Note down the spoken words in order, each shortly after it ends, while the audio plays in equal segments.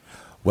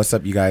What's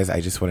up, you guys?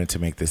 I just wanted to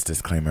make this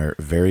disclaimer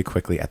very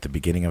quickly at the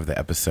beginning of the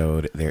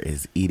episode. There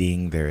is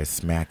eating, there is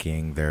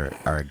smacking, there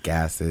are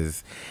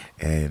gases,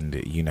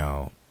 and, you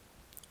know,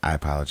 I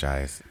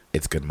apologize.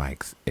 It's good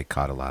mics. It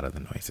caught a lot of the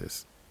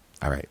noises.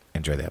 All right,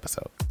 enjoy the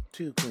episode.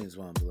 Two queens,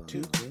 one blonde.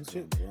 Two queens,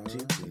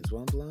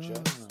 one blonde.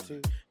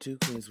 Two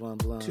queens, one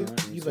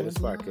blonde. You better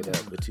spark it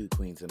up with two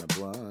queens and a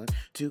blonde.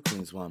 Two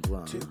queens, one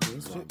blonde. Two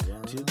queens, one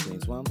blonde. Two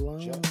queens, one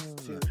blonde.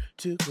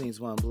 Two queens,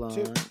 one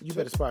blonde. You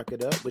better spark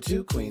it up with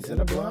two queens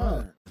and a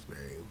blonde.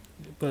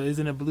 But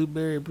isn't a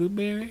blueberry?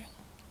 Blueberry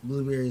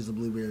is a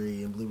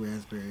blueberry, and blue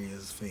raspberry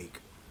is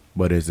fake.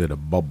 But is it a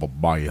bubble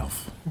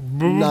bath?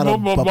 Not a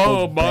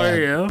bubble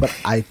bath. But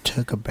I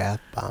took a bath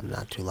bomb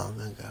not too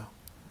long ago.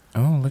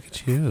 Oh, look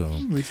at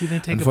you. But you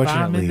didn't take a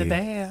bomb in the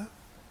bath.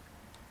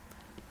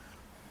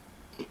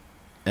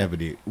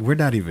 Ebony, we're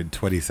not even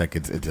 20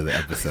 seconds into the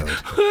episode.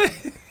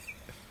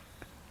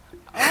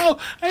 Oh,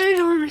 I didn't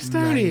know we were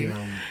starting.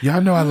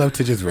 Y'all know I love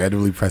to just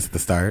randomly press the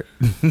start.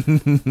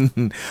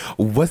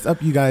 What's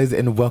up, you guys,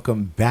 and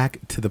welcome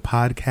back to the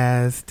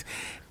podcast.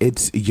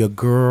 It's your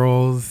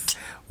girls.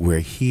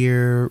 We're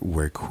here,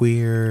 we're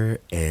queer,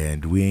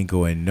 and we ain't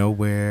going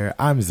nowhere.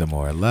 I'm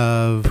Zamora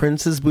Love.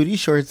 Princess Booty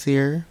Shorts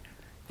here.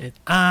 And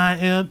I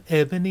am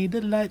Ebony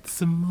Delight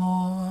some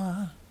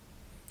more.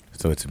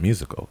 So it's a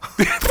musical.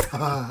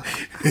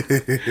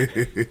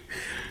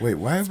 Wait,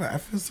 why am I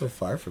feel so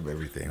far from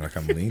everything? Like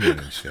I'm leaning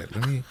and shit.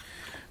 Let me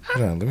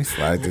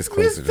slide this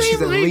closer to She's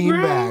a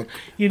lean back.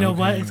 You know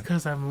what? It's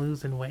because I'm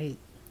losing weight.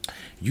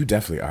 You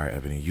definitely are,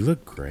 Ebony. You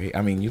look great.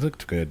 I mean, you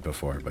looked good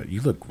before, but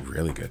you look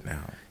really good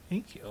now.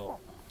 Thank you.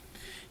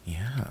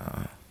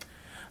 Yeah.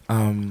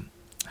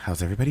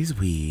 How's everybody's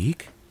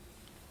week?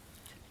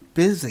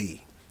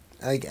 Busy.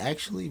 Like,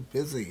 actually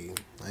busy.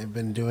 I've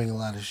been doing a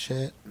lot of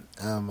shit.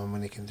 I'm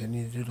going to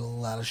continue to do a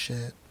lot of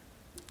shit.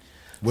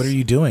 What are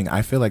you doing?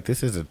 I feel like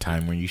this is a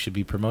time when you should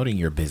be promoting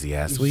your busy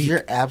ass week.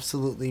 You're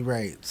absolutely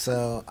right.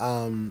 So,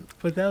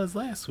 But that was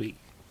last week.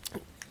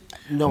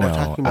 No, we're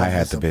talking about I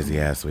had the busy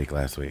ass week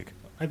last week.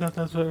 I thought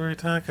that's what we were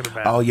talking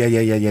about. Oh, yeah.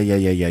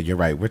 You're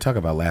right. We're talking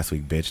about last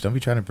week, bitch. Don't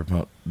be trying to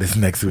promote this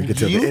next week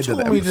until the end of the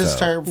episode. You just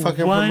start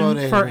fucking One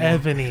promoting. for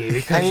Ebony.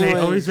 Because they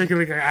always make it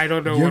like, I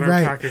don't know what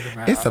I'm talking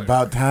about. It's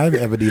about time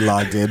Ebony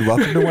logged in.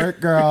 Welcome to work,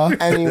 girl.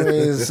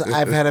 Anyways,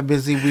 I've had a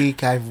busy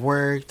week. I've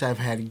worked. I've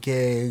had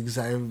gigs.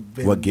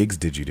 What gigs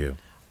did you do?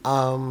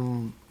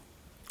 I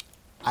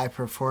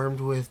performed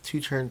with Two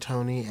Turn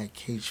Tony at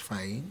Cage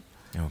Fight.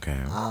 Okay.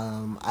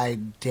 I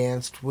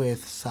danced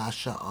with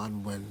Sasha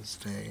on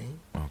Wednesday.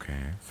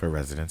 Okay. For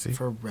residency?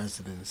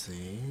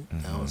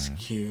 Mm-hmm. That was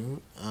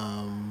cute.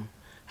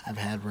 I've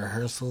had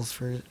rehearsals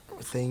for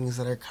things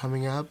that are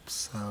coming up,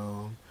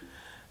 so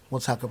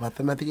we'll talk about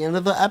them at the end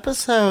of the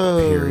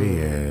episode.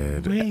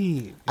 Period.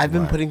 Wait. I've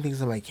been putting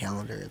things on my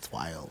calendar. It's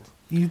wild.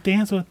 You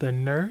danced with the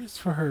nurse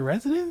for her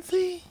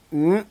residency?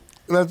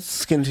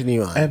 Let's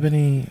continue on.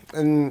 Ebony.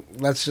 And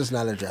let's just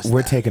not address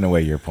We're that. taking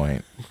away your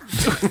point.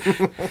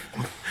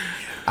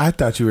 I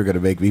thought you were going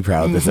to make me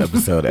proud this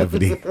episode,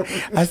 Ebony.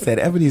 I said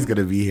Ebony's going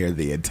to be here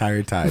the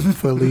entire time,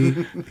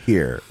 fully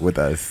here with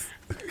us.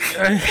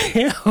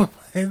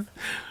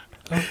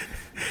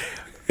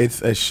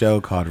 It's a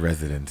show called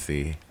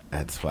Residency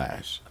at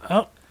Splash.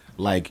 Oh.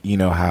 Like, you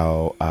know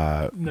how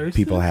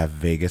people have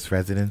Vegas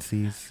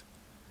residencies?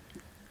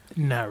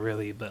 Not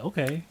really, but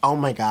okay. Oh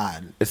my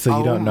God! So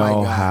you don't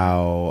know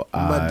how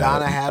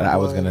Madonna had. I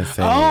was gonna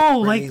say.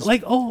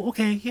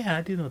 Okay, yeah,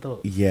 I do know those.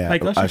 Yeah,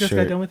 like Usher just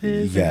got done with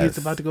his. Yes. And he's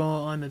about to go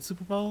on the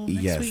Super Bowl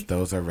next week.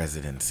 Those are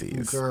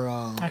residencies.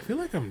 Girl, I feel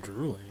like I'm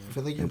drooling. I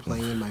feel like you're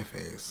playing in my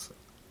face.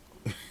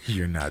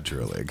 You're not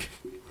drooling,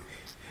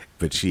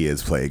 but she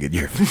is playing in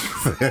your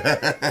face.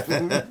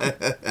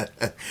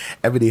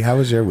 Ebony, how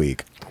was your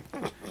week?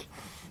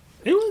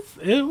 It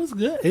was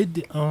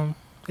good.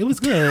 It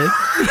was good.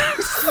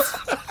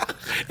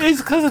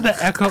 It's because of the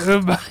echo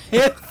in my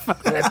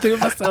headphone. I threw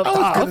myself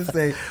off. I was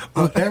going to say,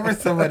 whenever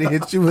somebody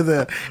hits you with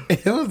it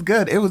was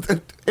good. It was,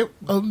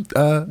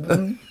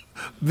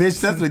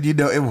 bitch, that's when you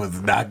know it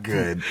was not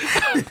good.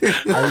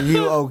 Are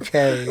you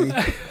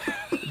okay?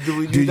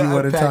 Do you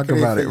want to talk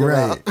about it?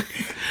 Right.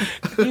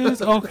 It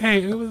was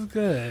okay. It was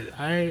good.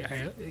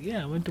 I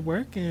went to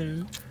work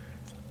and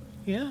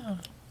yeah.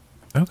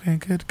 Okay,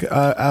 good.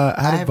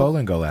 How did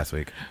bowling go last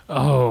week?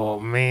 Oh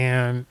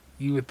man,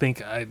 you would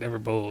think I never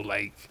bowled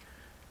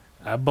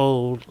I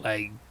bowled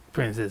like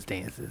princess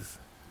dances.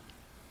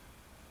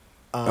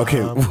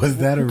 Okay, was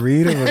that a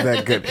read or was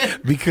that good?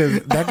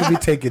 Because that could be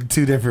taken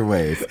two different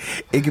ways.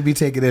 It could be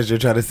taken as you're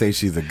trying to say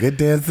she's a good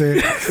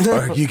dancer,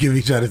 or you could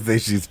be trying to say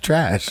she's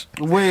trash.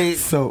 Wait.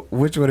 So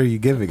which one are you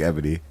giving,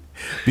 Ebony?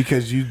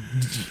 Because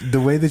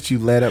the way that you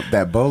led up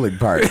that bowling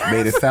part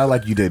made it sound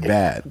like you did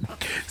bad.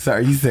 So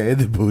are you saying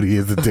the booty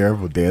is a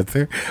terrible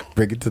dancer?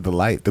 Bring it to the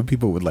light. The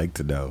people would like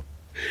to know.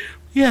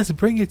 Yes,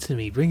 bring it to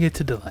me. Bring it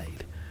to the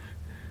light.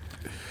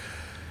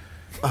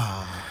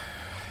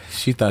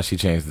 She thought she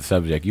changed the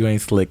subject. You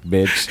ain't slick,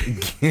 bitch.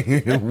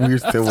 We're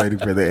still waiting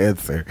for the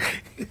answer.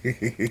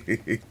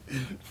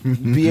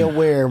 Be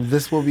aware,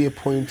 this will be a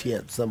pointy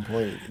at some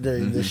point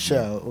during the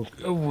show.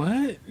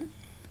 What?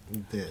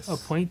 This. A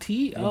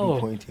pointy? It'll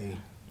be pointy.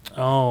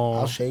 Oh.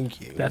 I'll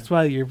shank you. That's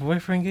why your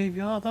boyfriend gave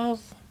you all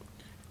those?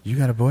 You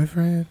got a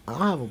boyfriend? I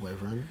don't have a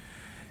boyfriend.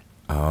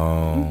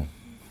 Oh.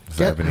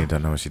 So Ebony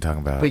don't know what she's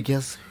talking about. But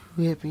guess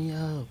who hit me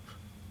up?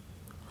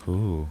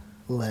 Who?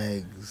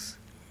 Legs.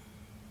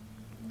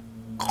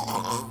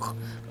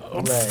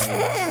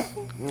 Legs.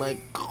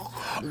 Like.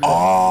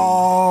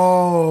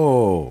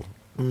 Oh.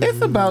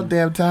 It's about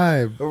damn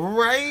time.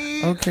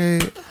 Right? Okay.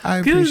 I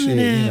appreciate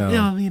it.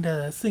 You'll need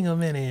a single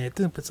minute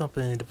to put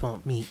something to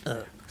pump me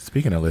up.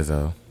 Speaking of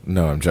Lizzo,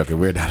 no, I'm joking.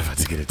 We're not about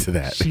to get into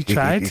that. She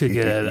tried to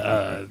get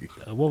it,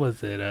 what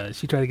was it?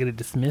 She tried to get it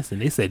dismissed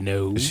and they said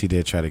no. She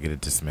did try to get it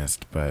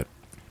dismissed, but,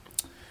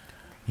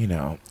 you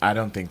know, I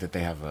don't think that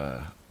they have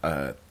a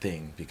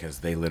thing because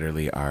they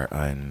literally are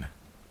on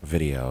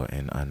video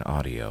and on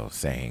audio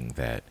saying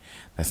that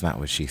that's not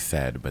what she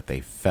said, but they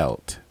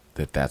felt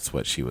that that's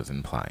what she was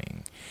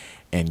implying.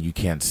 And you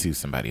can't sue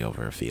somebody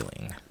over a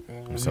feeling.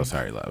 I'm so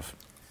sorry, love.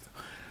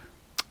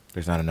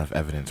 There's not enough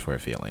evidence for a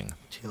feeling.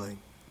 Chilling.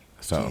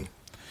 So,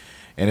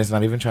 and it's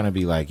not even trying to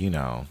be like, you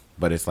know,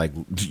 but it's like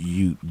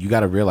you got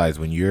to realize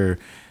when you're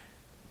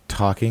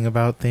talking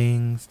about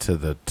things to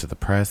the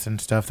press and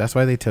stuff, that's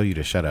why they tell you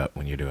to shut up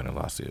when you're doing a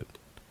lawsuit.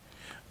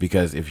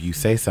 Because if you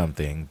say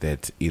something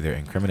that's either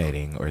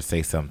incriminating or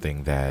say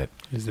something that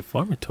is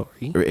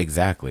defamatory,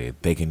 exactly,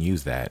 they can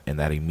use that and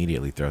that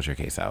immediately throws your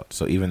case out.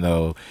 So even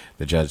though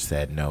the judge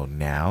said no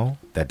now,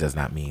 that does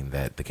not mean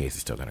that the case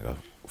is still going to go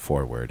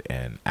forward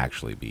and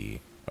actually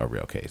be a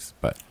real case.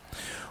 But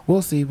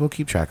we'll see. We'll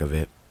keep track of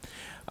it.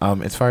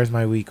 As far as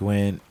my week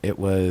went, it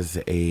was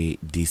a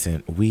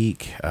decent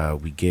week.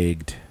 We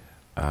gigged.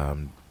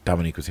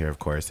 Dominique was here, of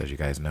course, as you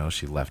guys know.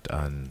 She left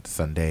on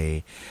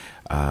Sunday.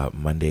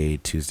 Monday,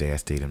 Tuesday, I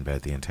stayed in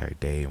bed the entire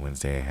day.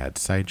 Wednesday, I had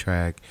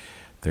sidetrack.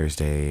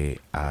 Thursday,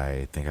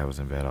 I think I was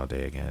in bed all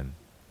day again.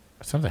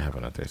 Something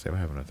happened on Thursday. What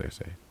happened on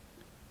Thursday?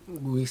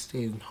 We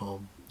stayed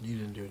home. You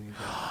didn't do anything.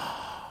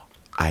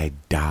 I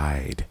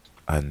died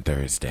on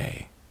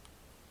Thursday.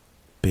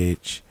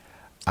 Bitch.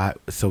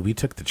 So we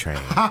took the train.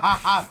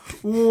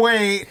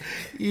 Wait.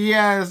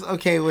 Yes.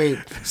 Okay, wait.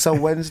 So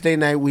Wednesday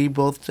we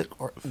both took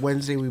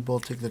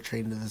the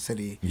train to the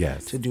city.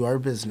 Yes. To do our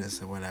business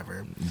and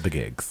whatever. The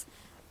gigs.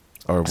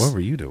 Or what were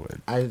you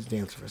doing? I was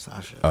dancing for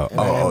Sasha.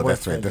 Oh,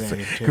 that's right. That's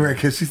right. Correct,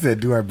 because she said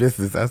do our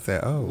business. I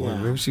said, well,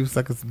 maybe she was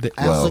sucking some dick.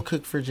 I also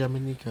cooked for Jem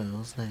and Nico. It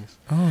was nice.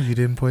 Oh, you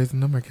didn't poison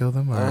them or kill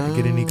them or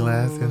get any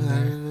glass in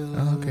there?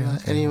 Oh,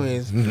 okay.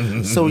 Anyways,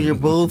 so you're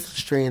both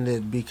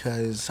stranded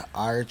because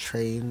our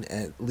train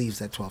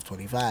leaves at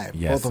 12:25.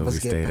 Yeah, both so of us we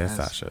get stayed at past.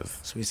 Sasha's.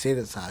 So we stayed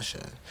at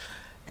Sasha.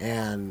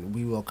 And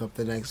we woke up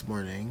the next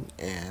morning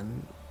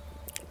and...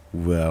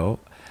 Well,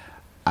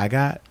 I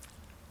got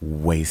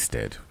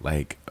wasted,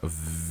 like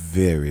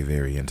very,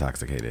 very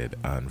intoxicated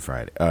on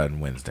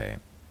Wednesday.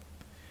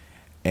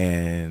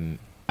 And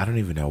I don't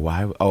even know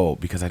why. Oh,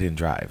 because I didn't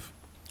drive.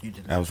 You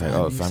didn't. I was like,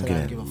 so I'm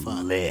getting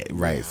lit.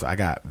 Right. Yeah. So I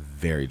got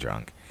very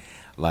drunk.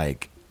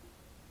 Like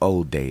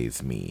old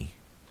days me.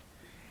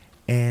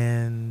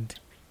 And,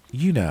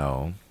 you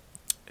know,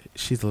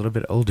 she's a little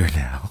bit older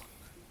now.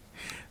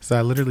 So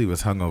I literally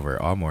was hungover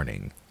all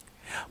morning.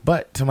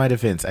 But to my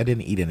defense, I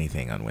didn't eat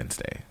anything on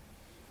Wednesday.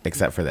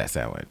 Except for that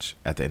sandwich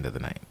at the end of the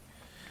night.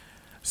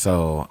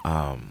 So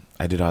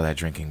I did all that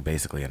drinking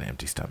basically on an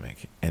empty stomach.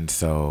 And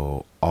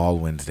so all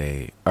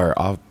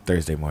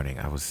Thursday morning,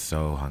 I was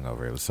so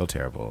hungover. It was so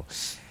terrible.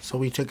 So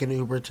we took an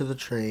Uber to the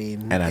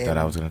train. And I thought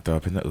I was going to throw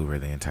up in the Uber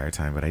the entire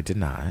time, but I did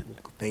not.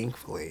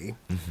 Thankfully.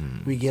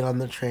 Mm-hmm. We get on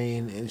the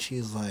train and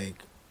she's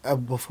like,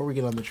 before we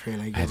get on the train,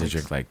 I had to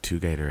drink like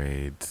 2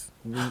 Gatorades.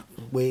 We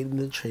wait in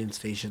the train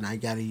station. I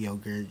got a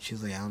yogurt.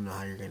 She's like, I don't know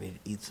how you're going to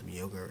eat some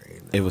yogurt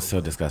right now. It was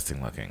so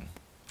disgusting looking.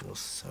 It was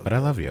so But good. I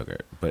love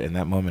yogurt. But in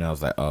that moment, I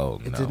was like,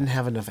 oh, It didn't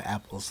have enough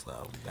apples,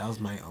 though. That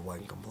was my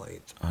one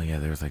complaint. Oh, yeah,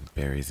 there was like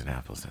berries and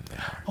apples in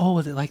there. Oh,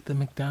 was it like the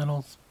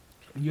McDonald's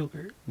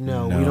yogurt?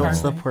 No. We don't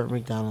support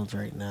McDonald's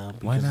right now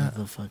because of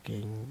the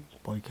fucking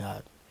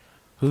boycott.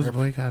 Who's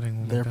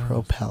boycotting They're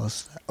McDonald's?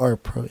 pro-Palestine or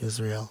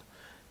pro-Israel.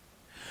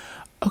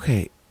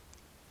 Okay.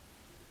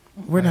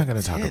 We're not going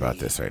to talk about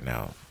this right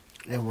now.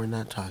 And we're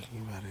not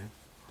talking about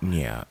it.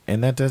 Yeah.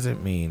 And that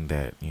doesn't mean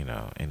that, you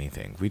know,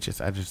 anything.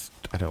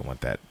 I don't want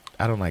that.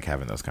 I don't like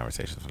having those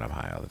conversations when I'm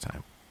high all the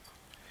time.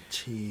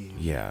 Gee.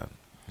 Yeah.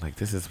 Like,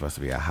 this is supposed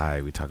to be a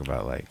high. We talk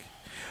about, like,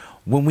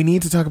 when we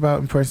need to talk about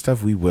important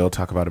stuff, we will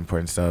talk about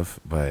important stuff,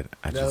 but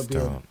that'll be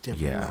a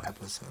different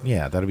episode.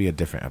 Yeah, that'll be a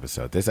different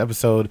episode. This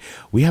episode,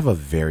 we have a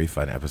very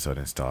fun episode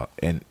in store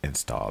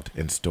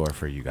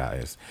for you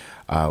guys.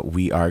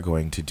 We are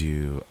going to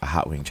do a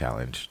hot wing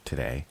challenge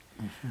today.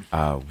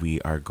 Mm-hmm. We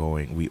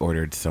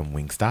ordered some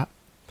Wingstop,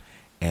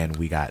 and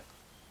we got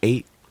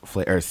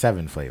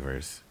 7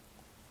 flavors.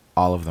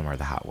 All of them are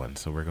the hot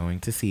ones. So we're going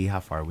to see how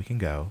far we can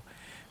go.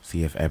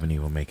 See if Ebony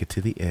will make it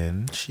to the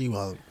end. She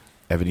won't.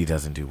 Ebony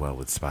doesn't do well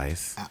with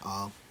spice. At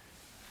all.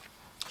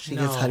 She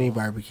gets honey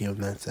barbecue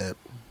and that's it.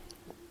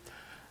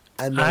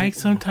 And I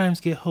sometimes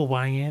get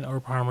Hawaiian or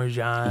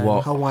Parmesan.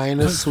 Well,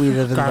 Hawaiian is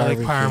sweeter than garlic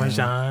barbecue.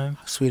 Parmesan.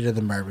 Sweeter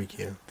than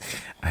barbecue.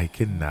 I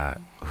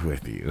cannot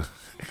with you.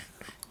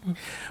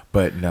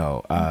 But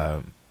no,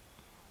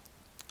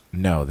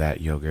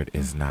 that yogurt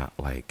is not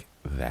like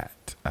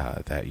that.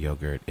 That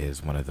yogurt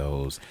is one of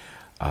those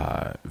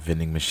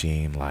vending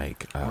machine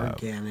like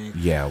organic.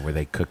 Yeah, where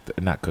they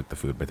not cook the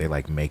food, but they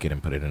like make it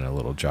and put it in a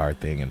little jar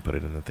thing and put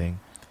it in the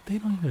thing. They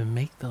don't even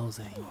make those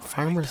anymore.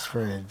 Farmer's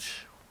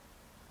Fridge.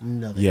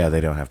 No,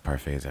 they don't have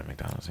parfaits at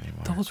McDonald's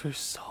anymore. Those were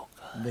so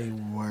good.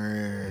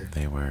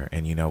 They were.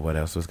 And you know what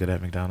else was good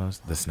at McDonald's?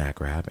 The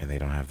snack wrap, and they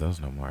don't have those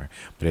no more.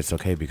 But it's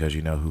okay because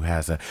you know who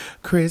has a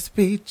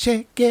crispy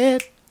chicken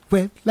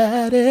with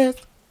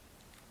lettuce?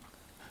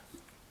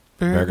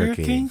 Burger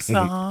King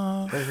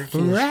song. Burger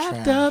King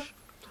wrapped up.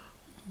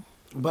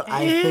 But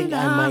I think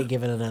I might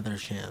give it another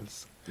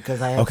chance.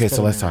 Because I Okay,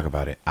 so let's talk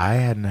about it. I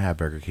hadn't had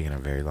Burger King in a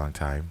very long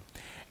time.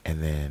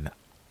 And then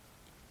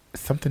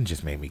something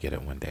just made me get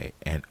it one day.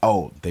 And,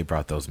 they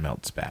brought those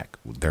melts back.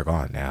 They're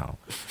gone now.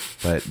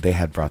 But they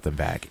had brought them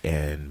back.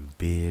 And,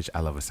 bitch, I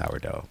love a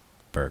sourdough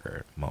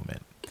burger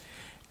moment.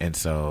 And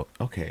so,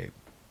 okay,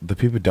 the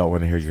people don't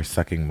want to hear your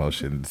sucking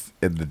motions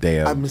in the day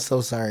of... I'm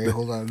so sorry.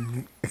 Hold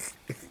on.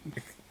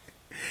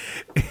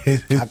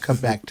 I'll come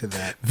back to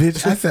that.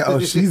 Bitch, I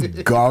said, she's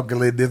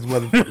goggling this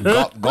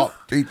motherfucker.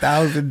 Gawk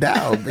 3,000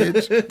 down,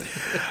 bitch.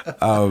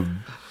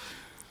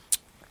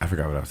 I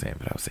forgot what I was saying,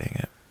 but I was saying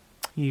it.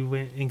 You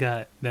went and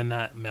got the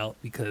not melt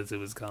because it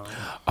was gone.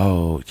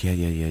 Oh,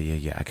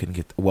 yeah. I couldn't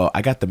get...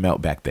 I got the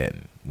melt back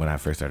then when I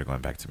first started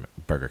going back to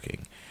Burger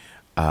King.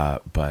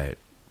 But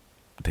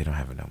they don't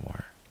have it no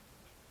more.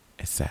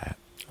 It's sad.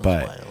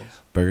 But wild.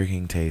 Burger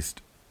King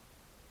tastes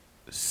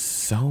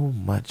so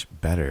much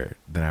better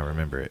than I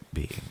remember it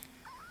being.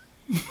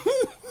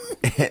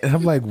 And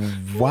I'm like,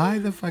 why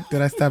the fuck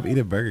did I stop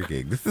eating Burger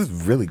King? This is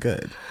really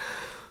good.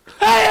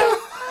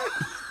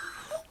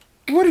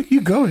 What are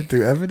you going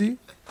through, Ebony?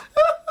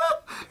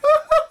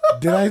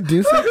 Did I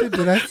do something?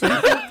 Did I say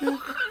something?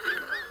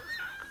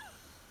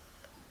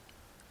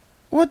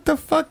 What the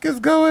fuck is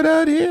going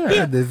on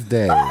here this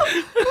day?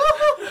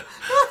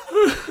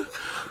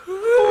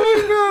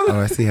 Oh,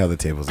 I see how the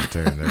tables are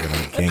turned. They're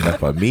going to gang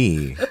up on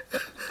me.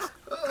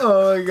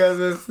 Oh my god,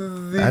 this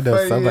is the I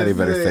know somebody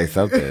better say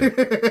something.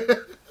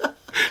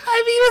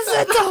 I mean,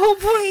 that's the whole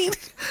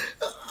point.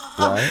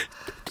 What?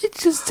 It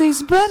just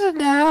tastes better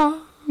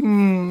now.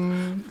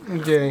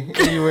 Okay,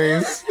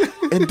 anyways.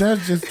 It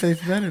does just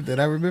taste better than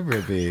I remember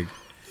it being.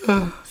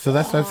 So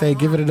that's why I'm saying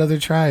give it another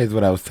try is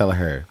what I was telling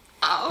her.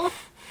 Oh.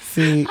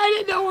 See, I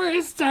didn't know where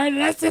it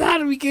started. I said, how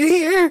did we get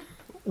here?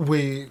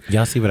 Wait.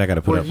 y'all see what I got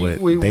to put up with?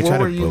 They try what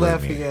to were you bully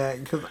laughing me.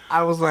 at? Because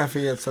I was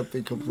laughing at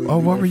something completely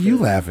What were you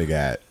different. laughing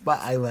at? My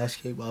eyelash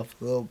came off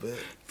a little bit.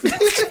 Oh,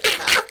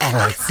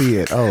 I see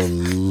it. Oh,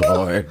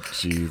 Lord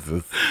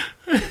Jesus.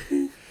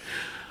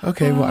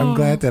 Okay, well, I'm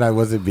glad that I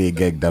wasn't being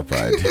ganged up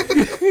on.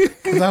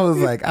 Because I was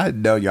like, I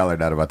know y'all are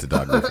not about to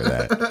dog me for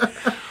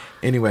that.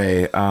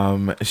 Anyway,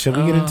 should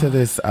we get into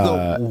this?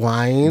 The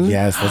wine?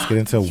 Yes, let's get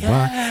into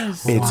wine.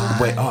 It's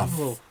wait off.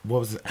 What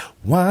was it?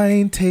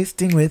 Wine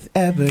tasting with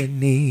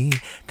Ebony.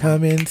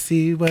 Come and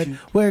see what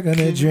we're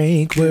gonna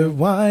drink. We're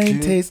wine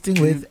tasting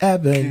with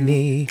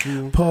Ebony.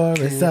 Pour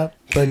us up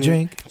a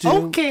drink.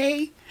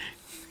 Okay.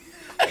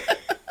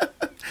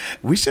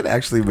 We should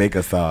actually make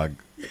a song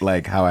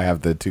like how I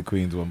have the two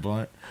queens, one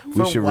blunt. We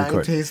For should wine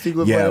record. tasting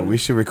with Yeah, wine? we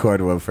should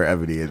record one for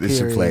Ebony, and it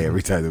should play Period.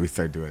 every time that we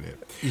start doing it.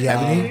 Yeah.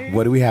 Ebony,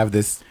 what do we have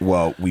this?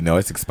 Well, we know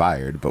it's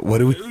expired, but what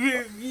do we?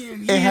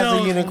 It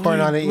has a unicorn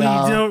on it,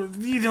 y'all.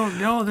 You don't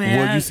know that.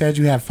 Well, you said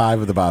you have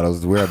 5 of the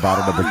bottles. We're at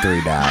bottle number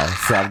 3 now,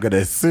 so I'm gonna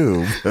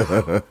assume.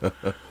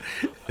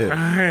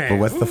 Alright. But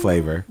what's the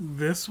flavor?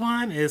 This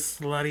one is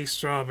Slutty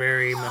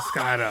Strawberry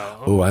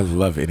Moscato. Oh, I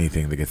love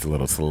anything that gets a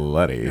little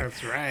slutty.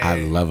 That's right. I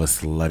love a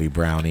slutty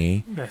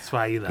brownie. That's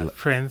why you love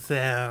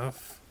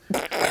Princess.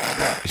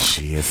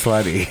 She is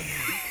slutty.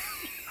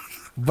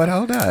 But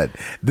hold on,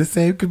 the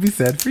same could be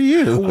said for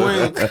you.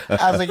 Wait,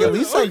 I was like, at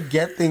least I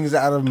get things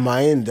out of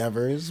my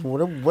endeavors.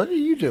 What are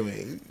you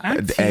doing?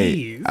 I'm Hey,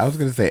 teased. I was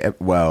gonna say,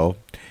 well,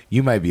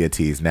 you might be a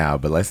tease now,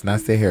 but let's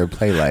not sit here and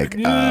play like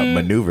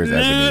maneuvers,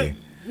 Ebony.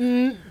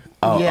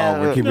 Yeah.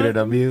 We're keeping it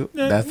on mute.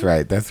 That's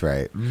right.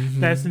 Mhm.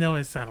 That's no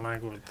inside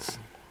language.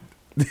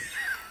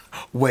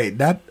 Wait,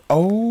 not.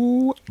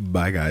 Oh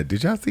my God!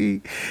 Did y'all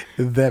see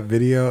that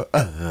video?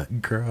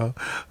 Girl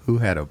who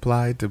had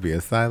applied to be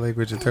a sign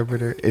language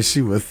interpreter, and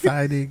she was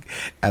signing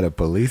at a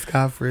police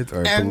conference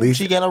or a And police.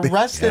 she got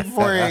arrested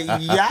for it.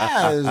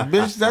 Yes,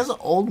 bitch, that's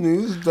old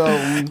news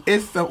though.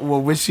 It's so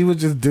well when she was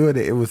just doing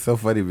it. It was so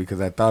funny because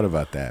I thought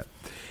about that,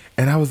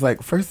 and I was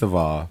like, first of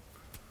all,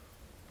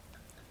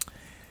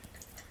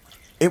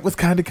 it was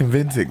kind of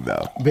convincing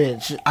though.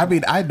 Bitch, I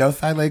mean, I know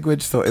sign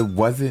language, so it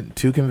wasn't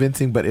too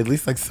convincing, but at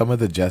least like some of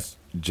the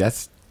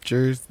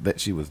gestures that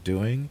she was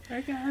doing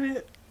I got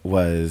it.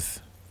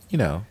 was, you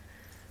know,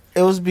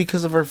 It was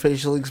because of her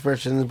facial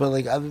expressions, but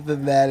like other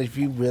than that, if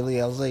you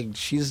really, I was like,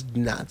 she's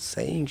not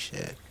saying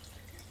shit.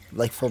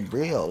 Like for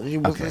real, she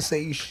wasn't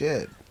saying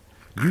shit.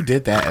 You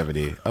did that,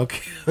 Ebony.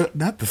 Okay,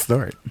 not the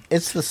snort.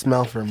 It's the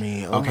smell for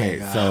me. Oh Okay,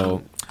 my God.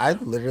 so I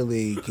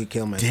literally could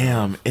kill myself.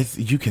 damn,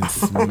 you can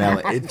smell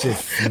it. It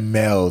just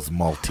smells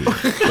malty.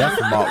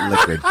 That's malt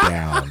liquor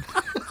down.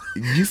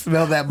 You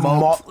smell that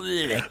malt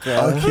liquor.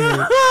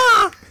 Okay.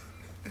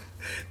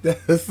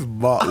 That's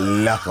malt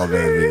liquor,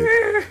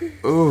 baby.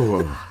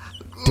 Ooh,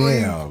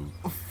 damn.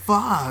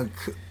 Fuck.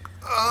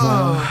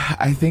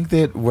 I think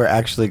that we're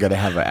actually going to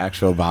have an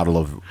actual bottle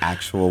of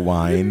actual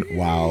wine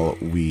while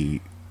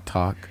we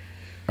talk.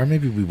 Or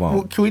maybe we won't.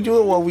 Well, can we do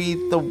it while we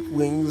eat the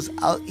wings?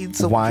 I'll eat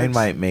some Wine drinks.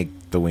 might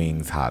make the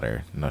wings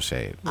hotter. No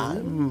shade.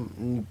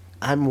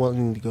 I'm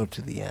willing to go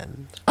to the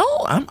end.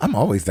 Oh, I'm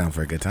always down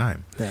for a good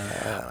time.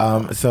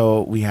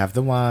 So we have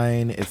the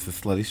wine. It's the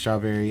slutty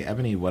strawberry.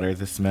 Ebony, what are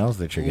the smells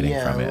that you're getting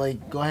from it?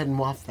 like go ahead and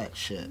waft that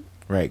shit.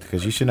 Right,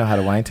 because you should know how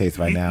the wine tastes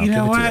by now. You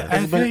know Give it what? to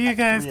us. I feel you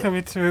guys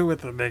coming through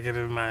with a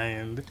negative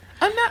mind.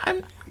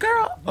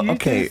 Girl. You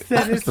Okay, just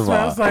said it first of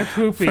all, smells like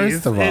poopies.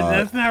 first of all, and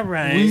that's not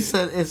right. We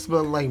said it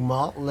smelled like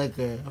malt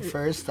liquor.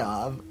 First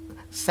off,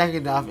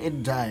 second off,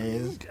 it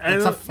does.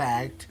 It's a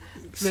fact.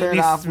 Third me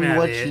off, smell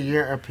what's it.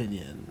 your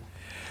opinion?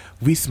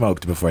 we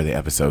smoked before the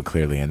episode,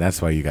 clearly, and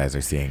that's why you guys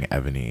are seeing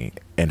Ebony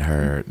in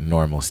her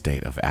normal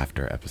state of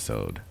after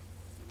episode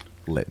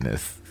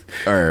litness.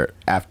 Or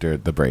after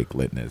the break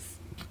litness.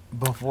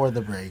 Before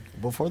the break,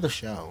 before the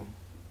show.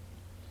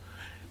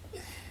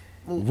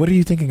 What are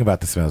you thinking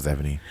about the smells,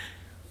 Ebony?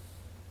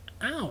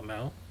 I don't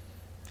know.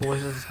 What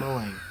does it smell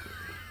like?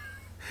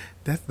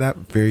 That's not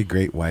very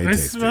great wine It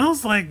tasting.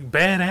 smells like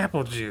bad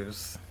apple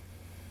juice.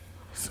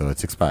 So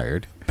it's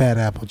expired. Bad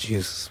apple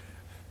juice.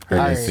 Her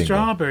new Alright. single.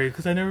 Strawberry,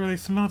 because I never really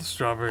smelled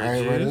strawberry Are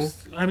you ready?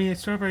 juice. I mean,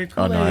 strawberry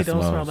Oh, Kool-Aid no, I don't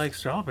smell smell- like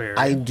strawberry.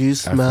 I do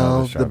smell smell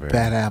the the strawberry.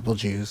 bad apple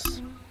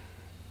juice,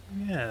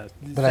 yeah.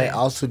 but I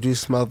also do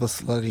smell the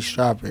slutty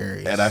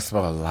strawberries. And I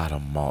smell a lot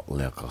of malt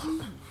liquor.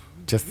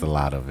 Just a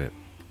lot of it.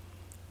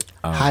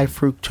 High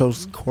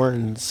fructose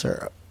corn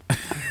syrup.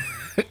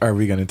 Are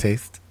we going to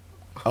taste?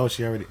 Oh,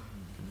 she already...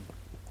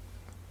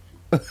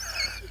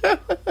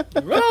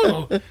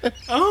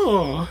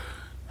 Oh,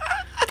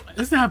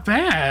 it's not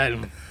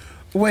bad.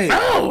 Wait.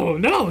 Oh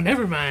no,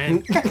 never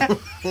mind.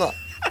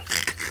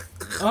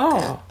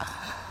 Oh,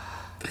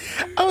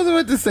 I was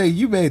about to say,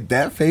 you made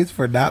that face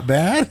for not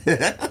bad?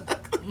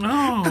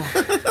 no,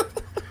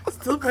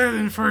 still better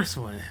than the first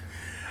one.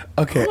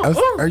 Okay,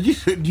 are you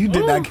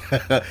did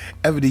not,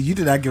 Ebony, you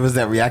did not give us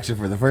that reaction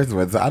for the first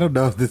one, so I don't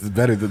know if this is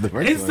better than the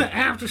first It's one. the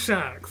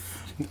aftershocks.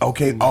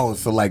 Okay,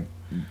 so like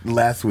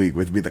last week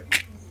with me, the...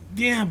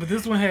 Yeah, but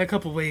this one had a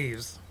couple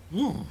waves.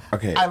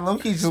 Okay, I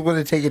low-key just want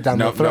to take it down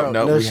No, the throat.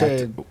 no, No we have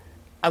shade.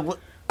 to-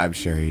 I'm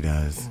sure he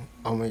does.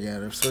 Oh my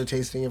god, I'm still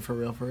tasting it for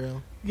real, for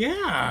real.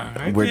 Yeah,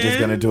 I We're just can.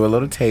 going to do a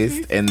little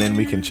taste, and then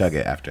we can chug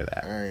it after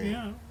that. All right.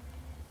 Yeah,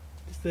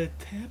 it's that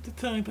tap the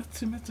tongue. That's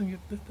too much on your.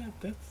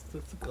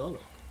 That's a color.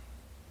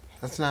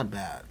 That's not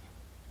bad.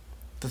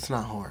 That's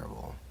not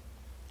horrible.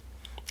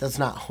 That's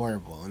not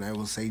horrible, and I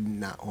will say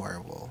not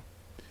horrible.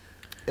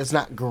 It's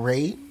not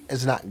great.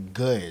 It's not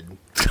good,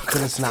 but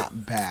it's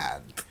not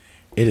bad.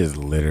 It is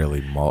literally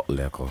malt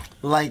liquor.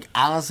 Like,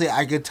 honestly,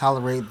 I could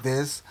tolerate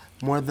this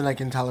more than I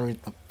can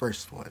tolerate the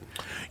first one.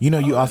 You know,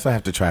 you also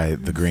have to try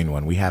the green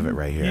one. We have it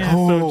right here. Yeah,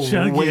 Oh, so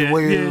chug wait, it.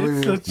 wait, yeah,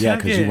 wait, so wait. Yeah,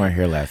 chug because you it. weren't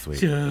here last week.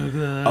 Chug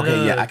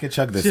Okay, yeah, I can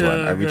chug this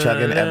one. Are we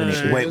chugging,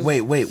 Ebony?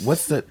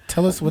 Wait.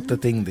 Tell us what the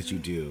thing that you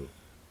do.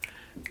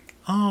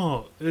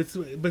 Oh,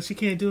 but she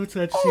can't do it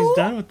till she's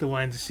done with the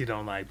ones that she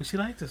don't like. But she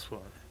liked this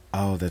one.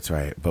 Oh, that's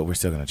right. But we're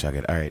still going to chug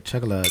it. All right,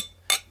 chug a lug.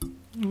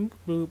 Boop,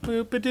 boop,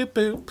 boop,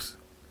 boops.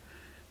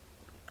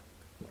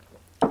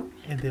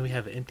 And then we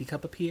have an empty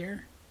cup up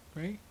here,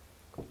 right?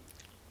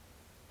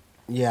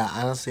 Yeah,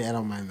 honestly, I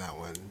don't mind that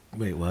one.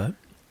 Wait, what?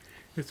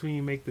 That's when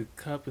you make the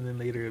cup and then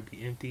later it'll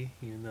be empty.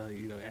 Even though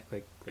you don't act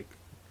like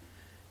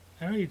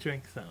I already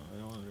drank some. I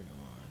don't want to drink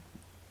more.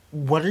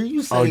 What are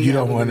you saying? Oh, you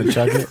don't want to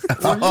chug it?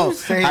 What are you Oh,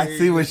 saying? I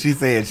see what she's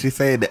saying. She's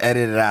saying to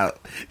edit it out.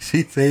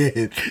 She's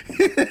saying...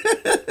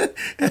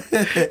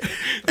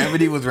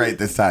 Ebony was right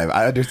this time.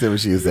 I understood what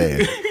she was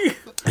saying.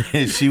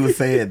 She was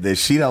saying that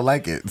she don't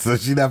like it, so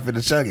she not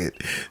finna chug it.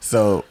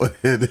 So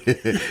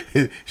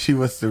she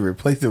wants to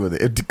replace it with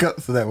an empty cup,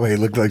 so that way it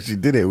looked like she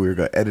did it. We were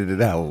gonna edit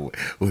it out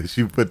when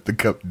she put the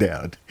cup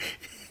down.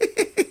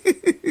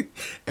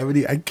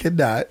 Ebony, I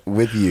cannot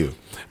with you.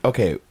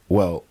 Okay,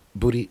 well,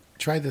 Booty,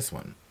 try this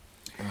one.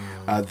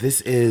 This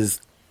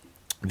is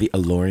the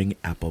alluring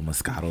apple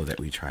moscato that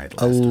we tried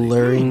last week.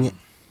 Alluring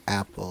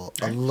apple.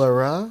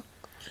 Allura?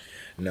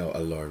 No,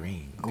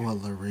 alluring. Oh,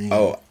 alluring.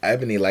 Oh,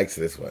 Ebony likes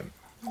this one.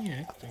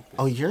 Yeah, I drank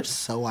Oh, you're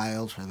so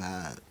wild for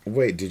that.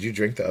 Wait, did you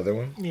drink the other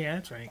one? it. Yeah, I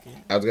drank it.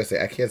 I was gonna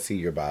say I can't see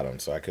your bottom,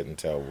 so I couldn't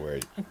tell where.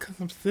 Because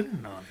I'm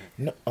sitting on it.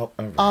 No, all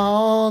right.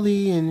 All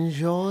the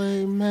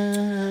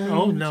enjoyment.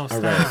 Oh, no, All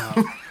stop.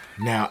 right.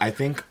 Now I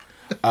think,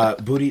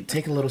 Booty,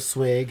 take a little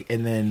swig,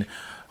 and then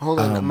Hold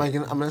on, I'm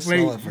gonna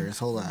smell it first.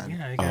 Hold on.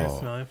 Yeah, you gotta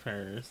smell it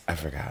first. I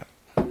forgot.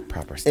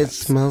 Proper It steps.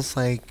 smells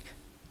like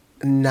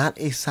not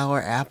a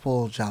sour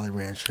apple Jolly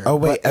Rancher. Oh,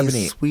 wait, but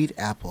Ebony. a sweet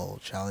apple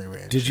Jolly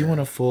Rancher. Did you want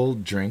a full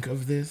drink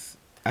of this?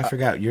 I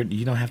forgot. You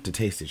don't have to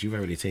taste it. You've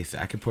already tasted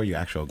it. I can pour you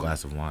an actual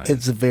glass of wine.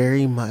 It's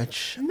very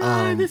much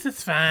No, this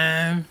is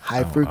fine.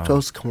 high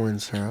fructose corn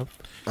syrup.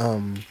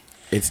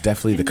 It's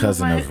definitely the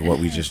cousin of what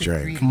we just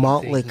drank.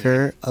 Malt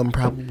liquor,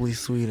 probably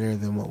sweeter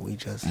than what we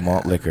just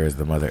Malt had. liquor is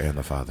the mother and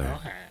the father.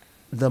 Okay.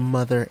 The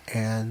mother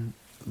and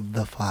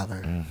the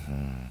father.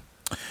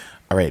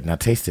 All right, now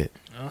taste it.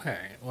 Okay.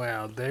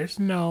 Well, there's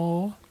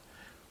no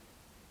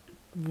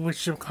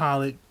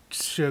whatchamacallit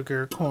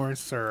sugar corn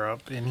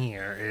syrup in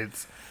here.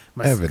 It's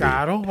Ebony.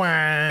 Moscato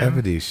wine,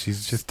 Ebony,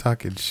 she's just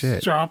talking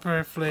shit.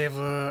 strawberry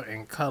flavor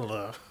and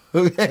color,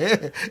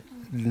 Okay.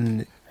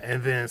 and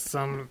then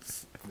something.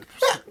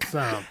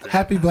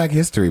 Happy Black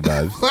History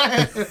Month.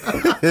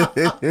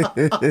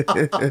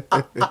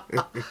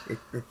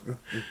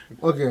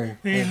 Okay.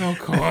 Ain't no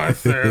corn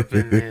syrup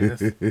in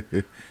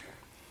this.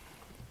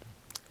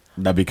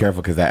 Now be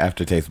careful because that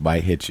aftertaste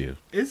might hit you.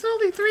 It's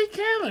only 3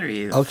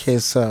 calories. Okay,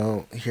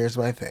 so here's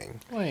my thing.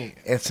 Wait.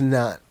 It's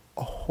not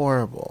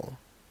horrible.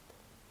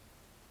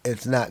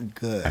 It's not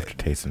good. After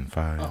tasting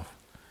 5. Oh.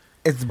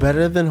 It's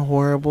better than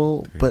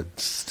horrible, but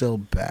still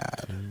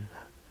bad.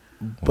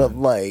 But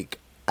like,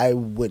 I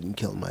wouldn't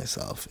kill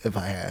myself if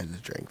I had to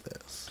drink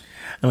this.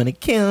 I'm gonna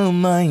kill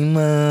my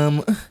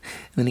mom. I'm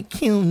gonna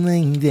kill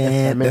my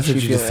dad. makes That's what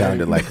you you feel just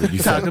sounded like when you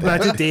Talk said about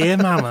that. your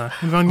dead mama.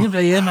 We're on your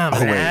dead mama.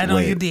 Oh, wait, Ride on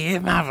wait. your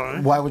dead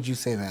mama. Why would you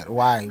say that?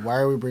 Why? Why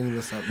are we bringing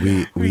this up?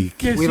 We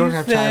Because We don't you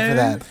have time for said-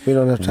 that. We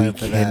don't have we time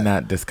for that.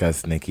 cannot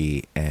discuss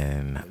Nikki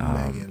and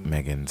Megan.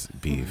 Megan's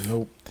beef.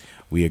 Nope.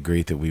 We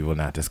agreed that we will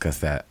not discuss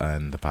that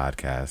on the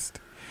podcast.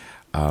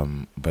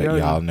 But Yo,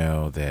 y'all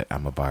know that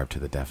I'm a barb to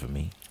the death of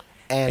me.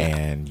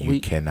 And you we-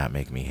 cannot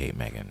make me hate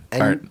Megan.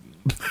 And- Or-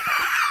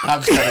 I'm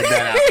cutting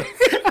that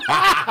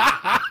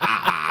out.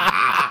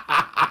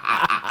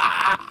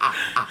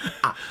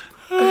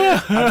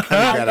 I'm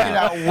cutting that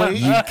out. cannot wait.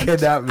 You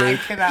cannot make.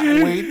 I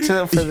cannot wait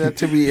for that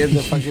to be in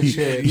the fucking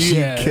shit.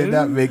 Yeah. You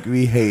cannot make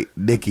me hate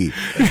Nikki.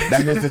 Now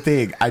here's the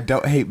thing. I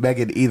don't hate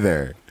Megan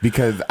either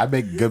because I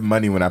make good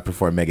money when I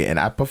perform Megan. And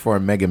I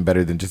perform Megan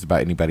better than just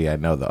about anybody I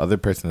know. The other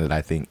person that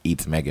I think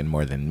eats Megan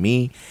more than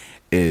me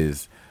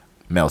is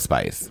Mel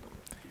Spice.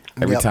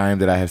 Every Yep. time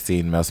that I have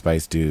seen Mel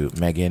Spice do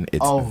Megan,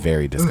 it's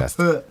very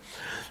disgusting.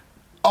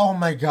 Oh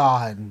my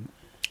god.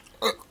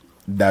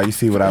 Now you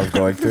see what I was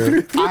going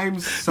through? I'm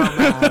so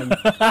mad.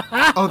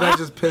 Oh, that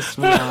just pissed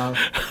me off.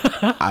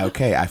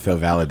 Okay, I feel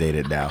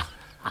validated now.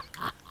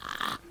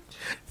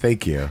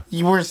 Thank you.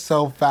 You were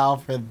so foul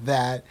for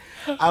that.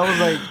 I was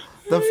like,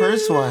 the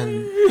first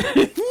one,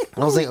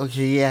 I was like,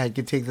 okay, yeah, I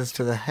could take this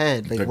to the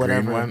head. Like, The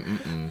whatever. green one?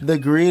 Mm-mm. The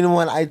green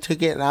one, I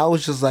took it and I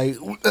was just like,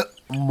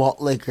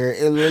 malt liquor.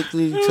 It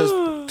literally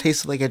just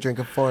tasted like a drink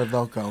of Four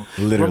Loko.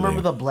 Literally.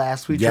 Remember the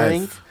blast we Yes.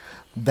 drank?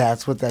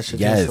 That's what that shit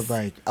Yes. tasted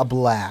like. A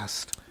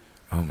blast.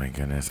 Oh my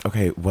goodness.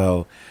 Okay,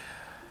 well,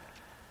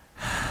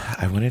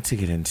 I wanted to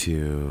get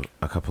into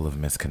a couple of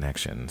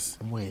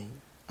misconnections. Wait,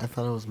 I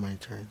thought it was my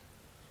turn.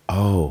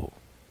 Oh,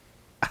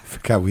 I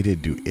forgot we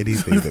didn't do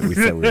anything that we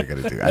said we were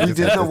going to do. I You just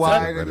did had the to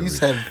wine say and what you it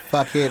said,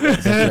 fuck it.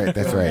 was. That's right,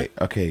 that's right.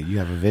 Okay, you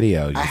have a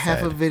video. You I have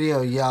a said.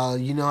 video, y'all.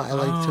 You know, I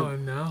like Oh, to.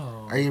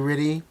 no. Are you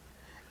ready?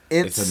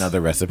 It's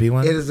another recipe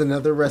one? It is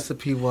another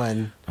recipe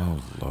one.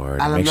 Oh, Lord.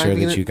 And I'm Make not sure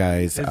even that gonna- you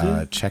guys Is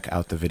it? check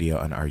out the video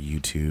on our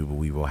YouTube.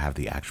 We will have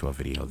the actual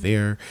video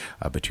there,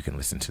 but you can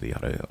listen to the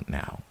audio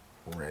now.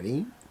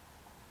 Ready?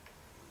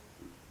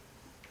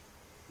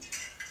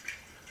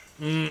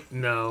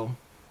 No.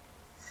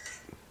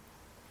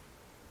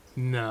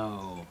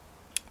 No.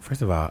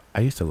 First of all,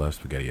 I used to love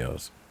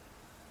SpaghettiOs.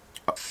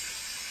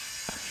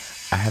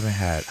 I haven't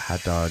had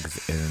hot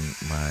dogs in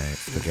my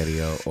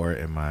SpaghettiO or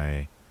in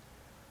my...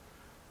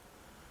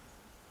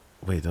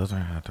 Wait, those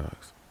aren't hot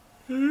dogs.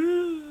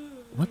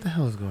 What the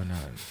hell is going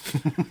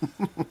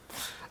on?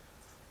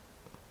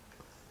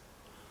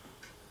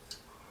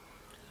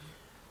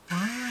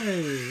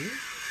 Why?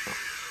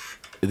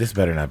 This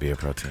better not be a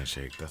protein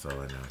shake. That's all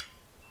I know.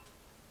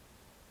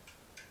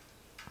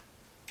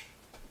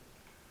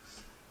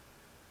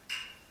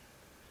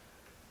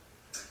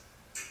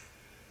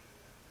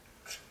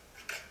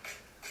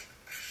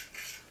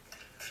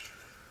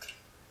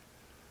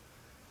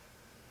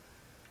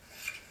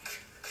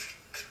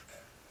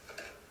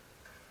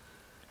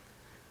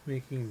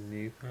 Making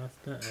new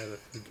pasta out of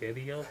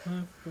spaghetti-o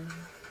pasta?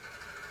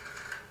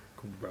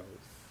 Gross.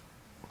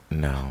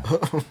 No.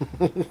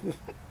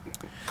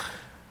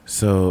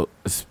 So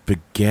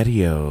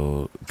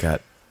SpaghettiO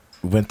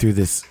went through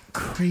this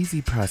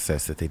crazy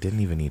process that they didn't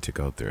even need to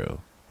go through.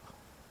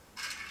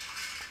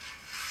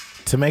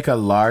 To make a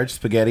large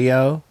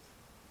SpaghettiO,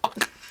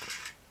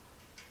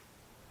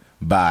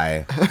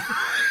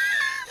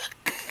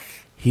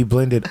 he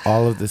blended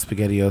all of the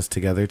SpaghettiOs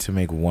together to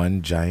make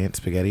one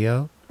giant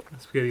SpaghettiO.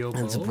 Spaghetti-o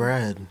bowl? It's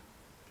bread.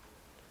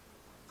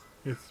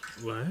 It's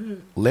what?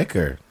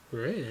 Liquor.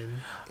 Red.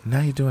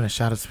 Now you're doing a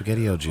shot of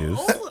Spaghetti-O juice.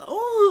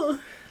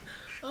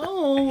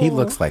 Oh. He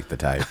looks like the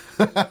type.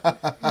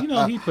 You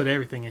know, he put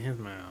everything in his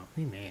mouth.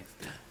 He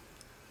nasty.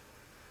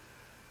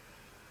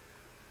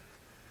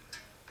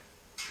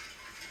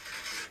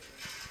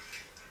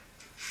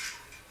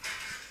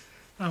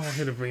 I want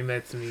him to bring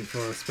that to me for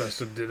a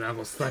special dinner. I'm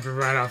going to slap it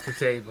right off the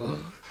table.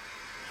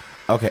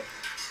 Okay.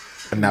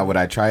 Now, would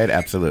I try it?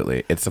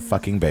 Absolutely. It's a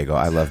fucking bagel.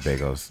 I love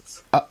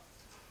bagels.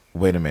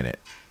 Wait a minute.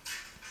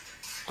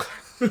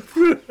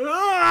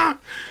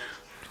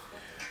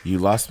 You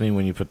lost me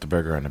when you put the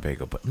burger on a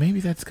bagel, but maybe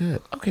that's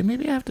good. Okay,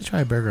 maybe I have to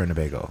try a burger and a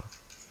bagel.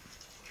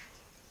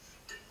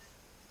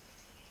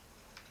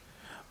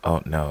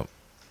 Oh, no.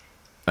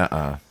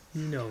 You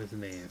know it's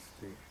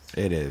nasty.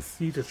 It is.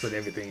 You just put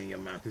everything in your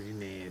mouth because you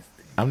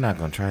nasty. I'm not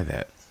going to try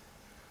that.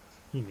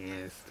 You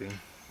nasty.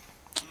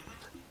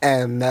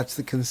 And that's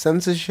the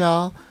consensus,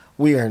 y'all.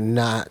 We are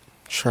not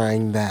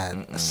trying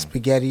that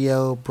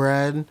Spaghetti-O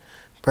bread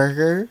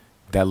burger.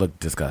 That looked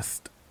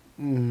disgust.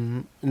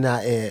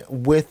 Not it.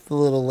 With the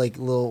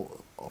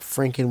little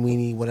Franken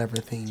weenie whatever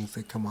things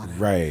that come on it.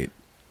 Right.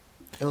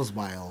 It was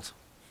wild.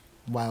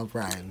 Wild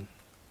ride.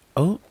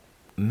 Oh,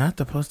 not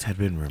the post had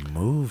been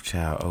removed,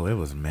 child. Oh, it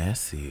was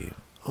messy.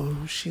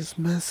 Oh, she's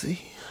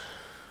messy.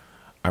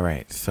 All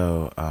right,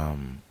 so,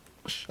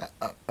 Shut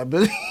up. I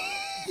believe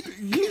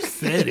You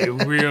said it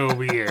real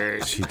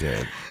weird. she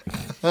did.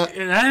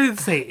 And I didn't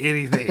say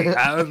anything.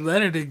 I was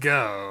letting it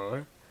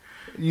go.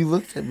 you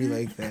looked at me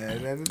like that. I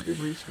didn't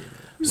appreciate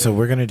it. So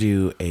we're going to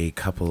do a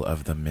couple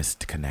of the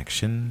missed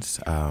connections.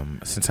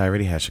 Since I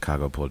already had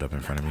Chicago pulled up in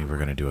front of me, we're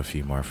going to do a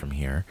few more from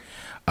here.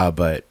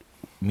 But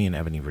me and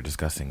Ebony were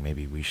discussing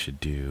maybe we should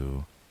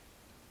do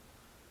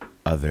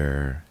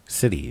other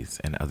cities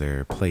and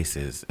other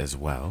places as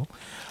well.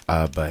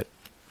 But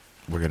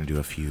we're going to do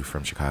a few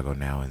from Chicago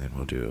now, and then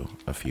we'll do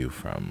a few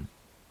from...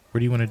 Where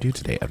do you want to do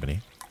today,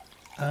 Ebony?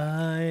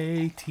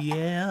 ATL.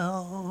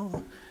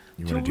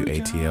 You want to do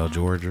ATL,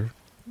 Georgia?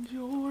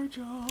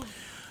 Georgia.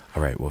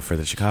 All right, well, for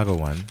the Chicago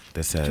one,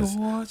 that says...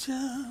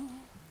 Georgia.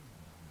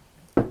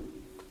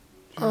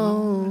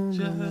 Oh.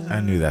 Georgia. I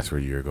knew that's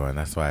where you were going.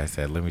 That's why I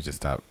said, let me just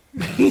stop.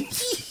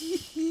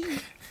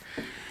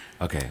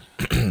 Okay.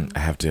 I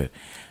have to...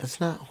 It's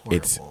not horrible.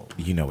 It's...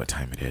 You know what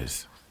time it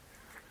is.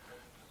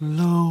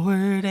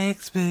 Lowered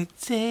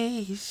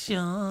expectation.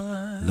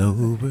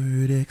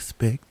 Lowered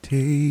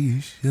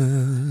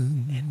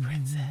expectation. And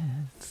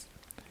princess.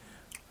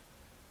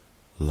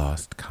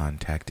 Lost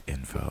contact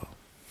info.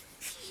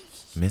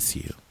 Miss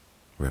you,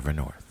 River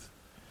North.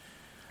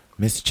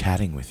 Miss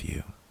chatting with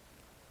you.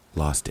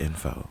 Lost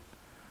info.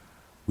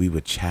 We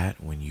would chat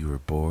when you were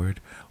bored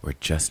or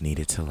just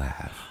needed to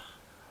laugh.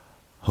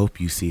 Hope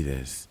you see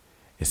this,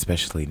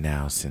 especially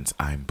now since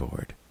I'm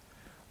bored.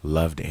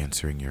 Loved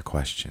answering your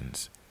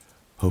questions.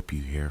 Hope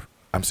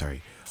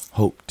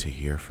to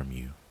hear from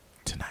you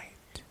tonight.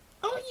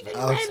 Oh, you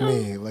didn't Oh, write it's them?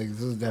 me. Like,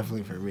 this is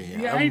definitely for me.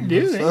 Yeah, I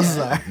knew so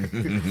that.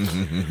 sorry.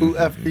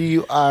 Whoever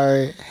you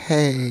are,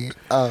 hey,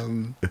 I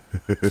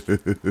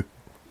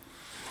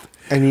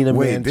need a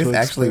Wait, man this to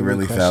actually explain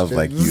really my sounds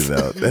like you, questions.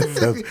 though. That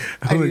sounds,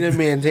 I need a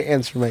man to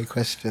answer my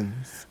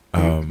questions.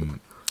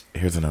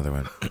 Here's another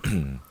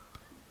one.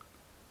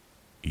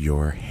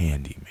 Your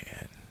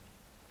handyman,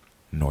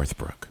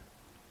 Northbrook.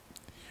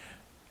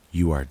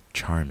 You are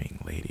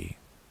charming, lady.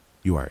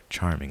 You are a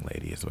charming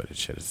lady is what it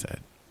should have said.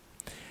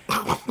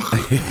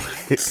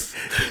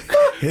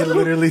 It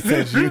literally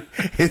says you.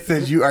 It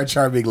says you are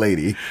charming,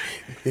 lady.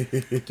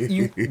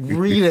 You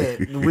read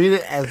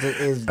it as it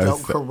is. I'm Don't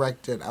so-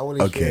 correct it. I want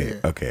to hear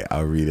it. Okay.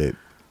 I'll read it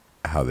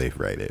how they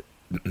write it.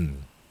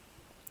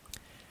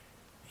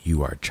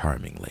 You are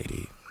charming,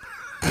 lady.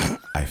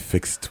 I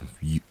fixed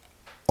you.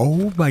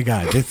 Oh my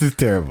God, this is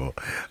terrible.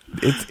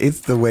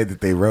 It's the way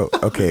that they wrote.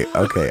 Okay.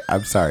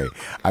 I'm sorry.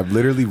 I'm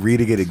literally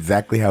reading it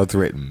exactly how it's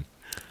written.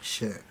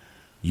 Shit.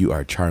 You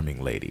are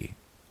charming, lady.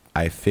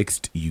 I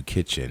fixed you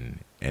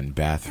kitchen and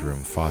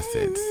bathroom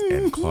faucets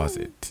and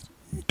closet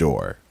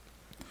door.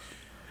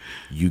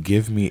 You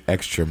give me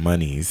extra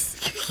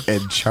monies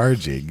and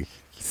charging.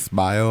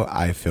 Smile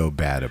I feel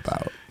bad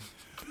about.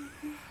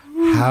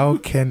 How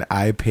can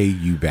I pay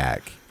you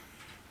back?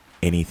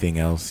 Anything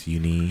else you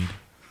need?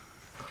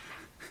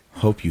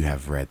 Hope you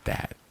have read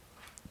that.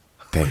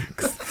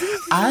 Thanks.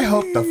 I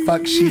hope the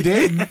fuck she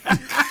did.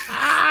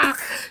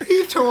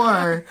 He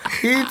tore.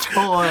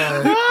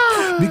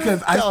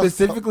 Because I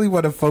specifically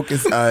want to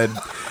focus on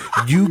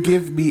you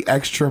give me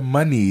extra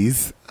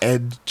monies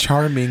and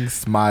charming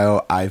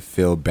smile I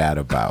feel bad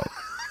about.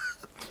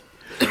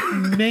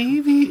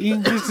 Maybe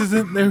English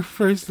isn't their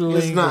first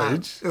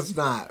language. It's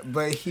not.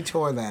 But he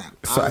tore that.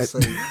 So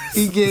Honestly,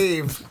 he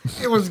gave.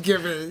 It was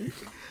giving.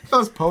 That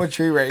was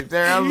poetry right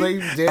there. I was like,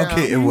 damn.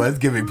 Okay, it was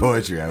giving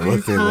poetry. I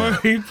will say that.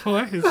 He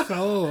poured his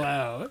soul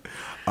out.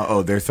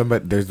 Oh, there's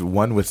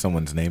one with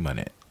someone's name on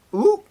it.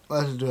 Ooh,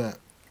 let's do it.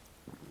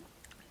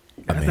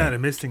 That's mean, not a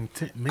missing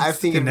I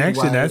think it'd be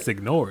connection. wild. That's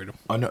ignored.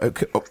 Oh no, the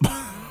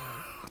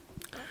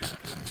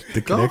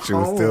connection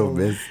was still home.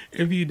 missed.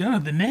 If you know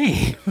the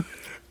name.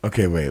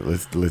 Okay, wait,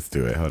 let's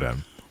do it. Hold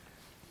on.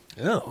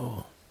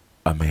 Oh.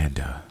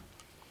 Amanda.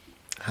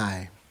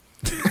 Hi.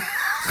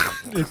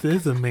 This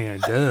is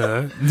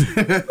Amanda.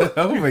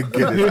 Oh my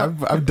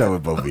goodness. I'm done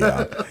with both of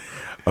y'all.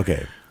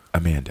 Okay.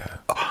 Amanda.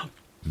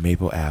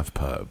 Maple Ave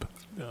Pub.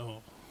 Oh.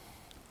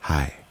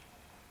 Hi.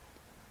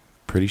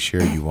 Pretty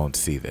sure you won't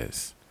see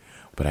this,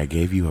 but I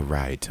gave you a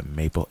ride to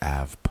Maple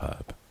Ave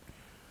Pub.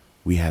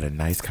 We had a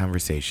nice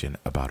conversation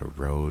about a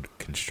road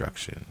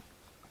construction.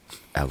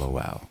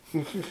 LOL.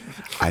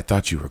 I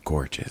thought you were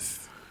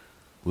gorgeous.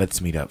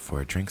 Let's meet up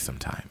for a drink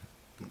sometime.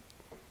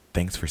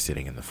 Thanks for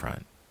sitting in the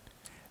front.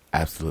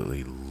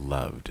 Absolutely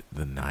loved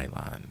the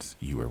nylons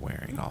you were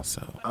wearing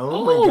also.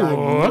 Oh my god,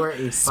 you are a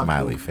fucking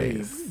Smiley creep.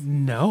 face.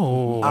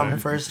 No.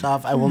 First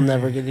off, I will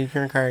never get in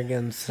your car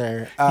again,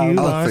 sir. You Oh,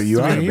 so lost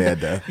you are me.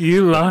 Amanda.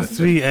 You lost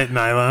me at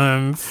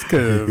nylons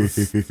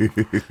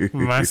because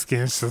my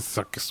skin's just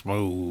sucker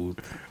smooth.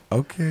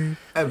 Okay.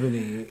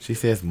 Ebony. She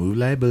says, move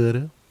like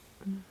butter.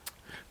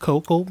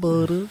 Cocoa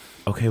butter.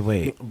 Okay,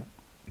 wait.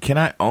 Can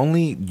I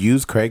only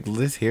use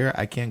Craigslist here?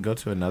 I can't go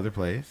to another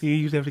place?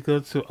 You have to go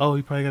to. Oh,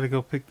 you probably got to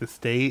go pick the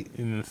state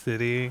in the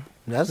city.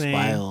 That's thing.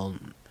 wild.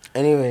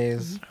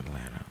 Anyways,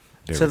 Atlanta.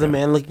 There so we the go.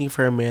 man looking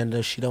for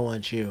Amanda, she don't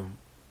want you.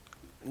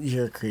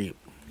 You're a creep.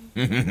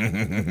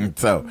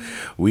 So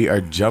we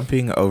are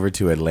jumping over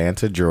to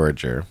Atlanta,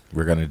 Georgia.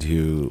 We're going to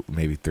do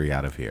maybe 3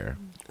 out of here.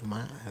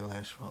 My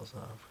eyelash falls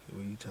off.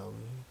 Will you tell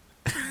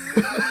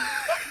me?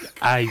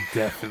 I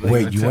definitely.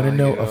 Wait, you want to to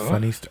know a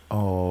funny story?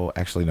 Oh,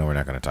 actually, no, we're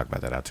not going to talk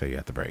about that. I'll tell you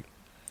at the break.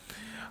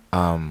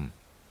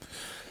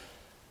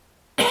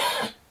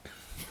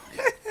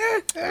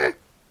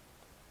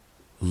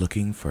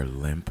 Looking for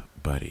Limp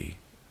Buddy,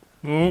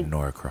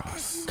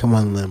 Norcross. Come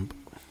on, Limp.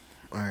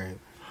 All right.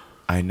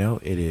 I know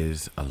it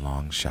is a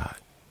long shot.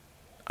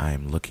 I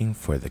am looking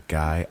for the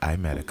guy I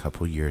met a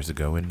couple years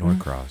ago in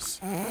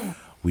Norcross.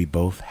 We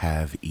both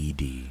have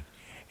ED,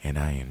 and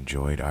I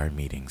enjoyed our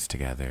meetings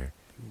together.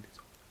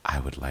 I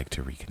would like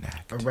to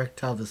reconnect.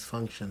 Erectile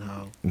dysfunction,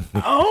 how?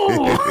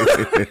 Oh,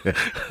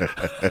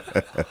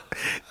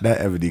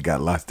 That Ebony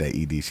got lost at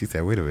ED. She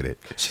said, wait a minute.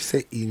 She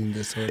said eating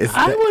disorder. It's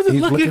I that- wasn't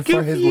he's looking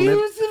for his confused.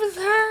 limp. It was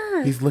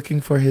her. He's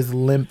looking for his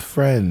limp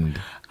friend.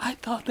 I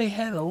thought they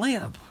had a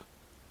lamp.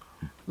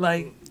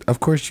 Like, Of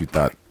course you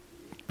thought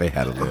they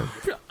had a limp.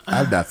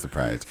 I'm not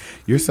surprised.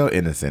 You're so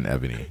innocent,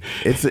 Ebony.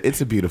 It's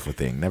a beautiful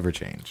thing. Never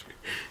change.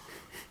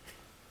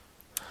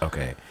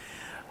 Okay.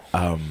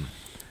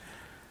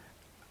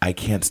 I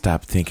can't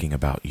stop thinking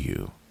about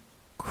you.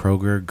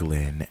 Kroger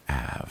Glen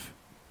Ave.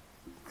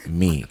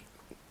 Me.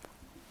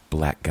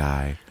 Black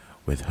guy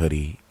with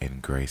hoodie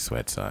and gray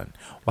sweats on.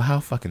 Well, how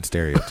fucking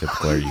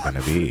stereotypical are you going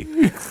to be?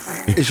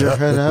 Is your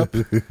hood up?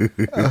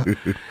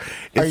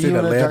 Are It's you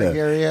in a dark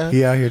area?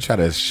 He out here trying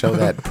to show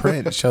that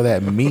print, show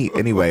that meat.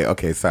 Anyway,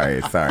 okay, sorry.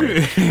 You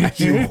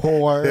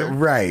whore.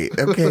 Right,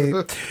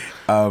 okay.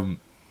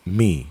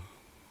 Me,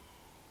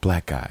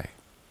 black guy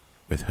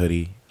with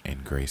hoodie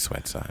and gray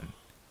sweats on.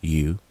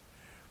 You,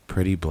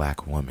 pretty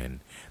black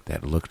woman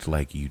that looked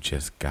like you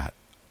just got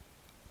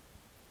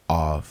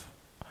off.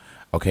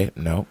 Okay,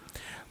 no.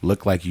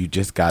 Looked like you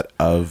just got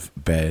of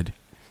bed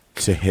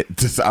to hit.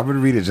 I'm going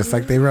to read it just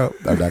like they wrote.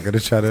 I'm not going to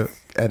try to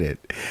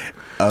edit.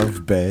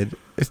 Of bed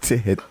to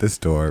hit the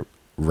store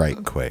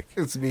right quick.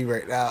 It's me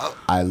right now.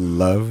 I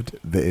loved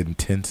the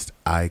intense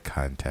eye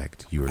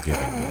contact you were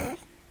giving me.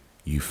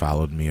 You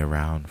followed me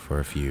around for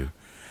a few.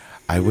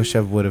 I wish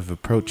I would have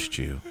approached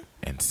you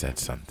and said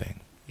something.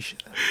 You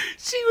should have.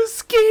 she was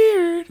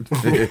scared.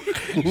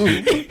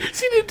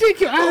 She didn't take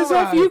your eyes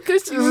off you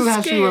because she This was is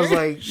how scared. she was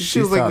like. She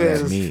was saw like that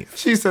this. meat.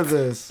 She said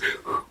this.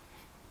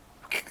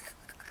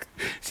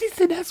 She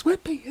said that's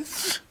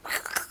sweatpants.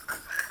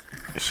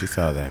 She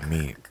saw that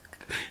meat.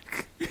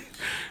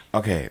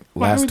 Okay,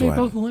 Why were last they one.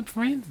 both limp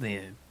friends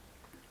then?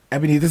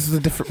 Ebony, this is a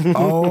different.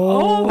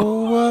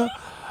 Oh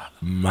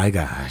my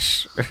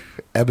gosh,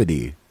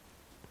 Ebony,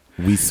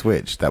 we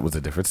switched. That was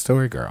a different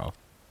story, girl.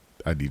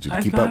 I need you to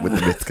I keep up thought- with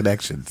the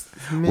misconnections.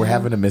 We're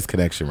having a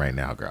misconnection right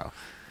now, girl.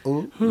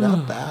 Ooh,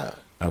 not that.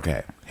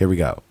 Okay, here we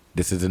go.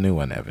 This is a new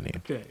one, Ebony.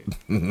 Okay.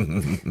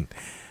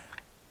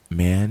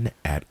 Man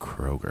at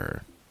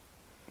Kroger,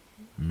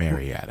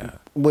 Marietta.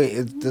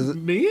 Wait, does it?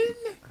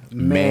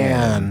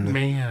 Man?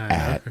 Man.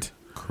 At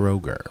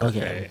Kroger,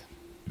 Okay.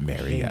 Can you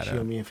do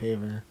Marietta. me a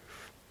favor?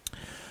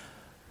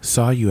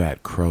 Saw you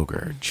at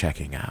Kroger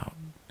checking out.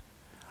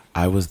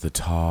 I was the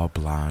tall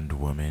blonde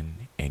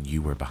woman and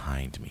you were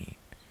behind me.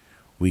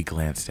 We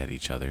glanced at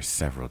each other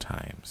several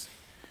times.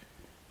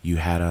 You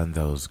had on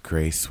those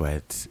gray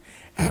sweats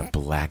and a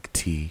black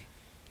tee.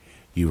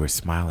 You were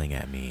smiling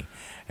at me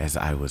as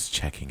I was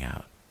checking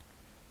out.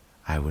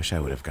 I wish I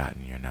would have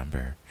gotten your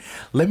number.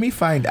 Let me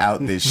find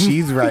out that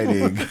she's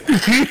writing.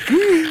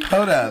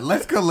 Hold on.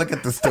 Let's go look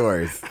at the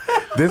stores.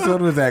 This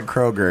one was at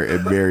Kroger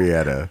in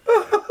Marietta.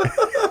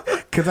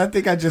 Because I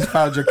think I just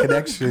found your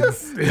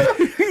connections.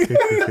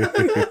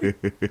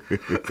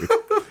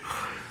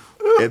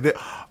 And then-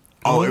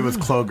 it was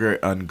Kroger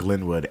on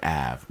Glenwood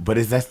Ave. But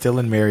is that still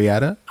in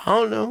Marietta? I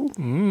don't know.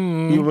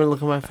 You want to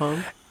look at my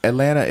phone?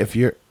 Atlanta, if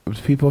you're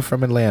people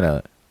from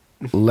Atlanta,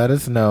 let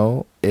us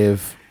know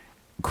if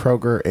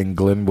Kroger and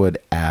Glenwood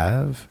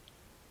Ave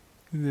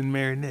He's in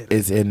Marinette.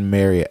 is in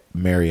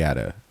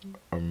Marietta,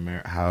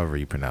 or however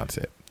you pronounce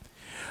it.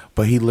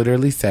 But he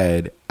literally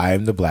said, I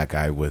am the black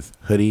guy with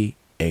hoodie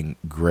and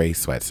gray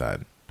sweats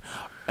on.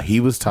 He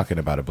was talking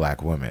about a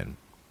black woman.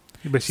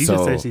 But she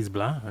just said she's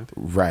blonde.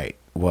 Right.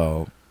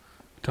 Well,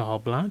 Tall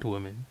blonde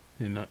woman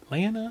in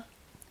Atlanta.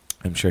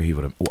 I'm sure he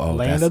would have. Oh,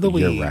 Land of the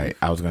you're weed. right.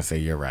 I was going to say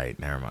you're right.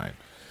 Never mind.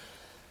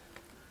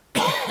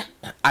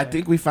 I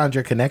think we found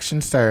your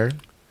connection, sir.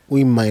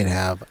 We might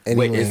have.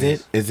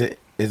 Anyways. Wait,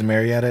 is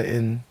Marietta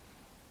in?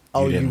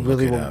 Oh, you didn't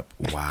really look it want?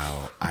 up.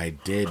 Wow, I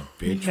did,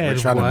 bitch. had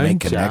We're trying to one make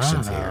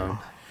connections job. here.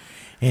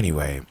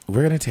 Anyway,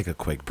 we're going to take a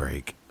quick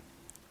break.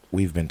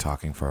 We've been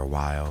talking for a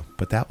while,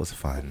 but that was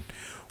fun.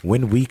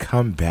 When we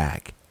come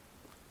back,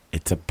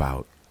 it's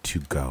about to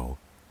go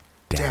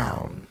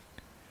down.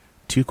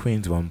 Two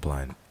Queens, One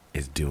Blunt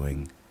is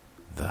doing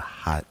the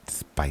hot,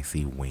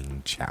 spicy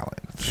wing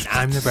challenge.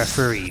 I'm the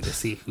referee to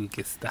see who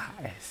gets the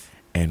highest.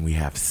 And we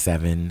have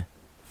 7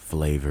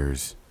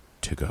 flavors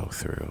to go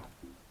through.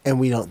 And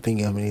we don't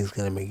think Ebony's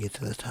gonna make it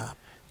to the top.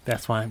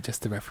 That's why I'm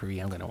just the referee.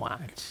 I'm going to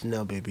watch.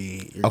 No,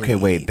 baby. You're Okay,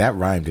 gonna wait, eat. that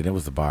rhymed and it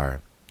was the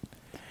bar.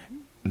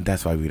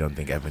 That's why we don't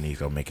think Ebony's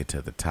gonna make it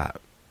to the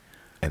top.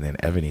 And then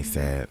Ebony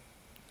said,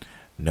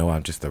 no,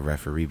 I'm just the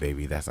referee,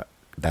 baby. That's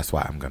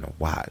why I'm gonna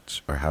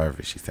watch, or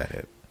however she said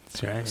it.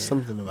 That's right.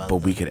 Something about But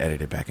that. we could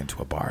edit it back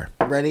into a bar.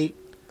 Ready?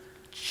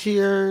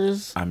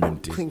 Cheers. I'm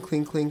empty. Clink,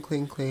 clink, clink,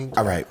 clink, clink.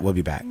 All right, we'll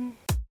be back.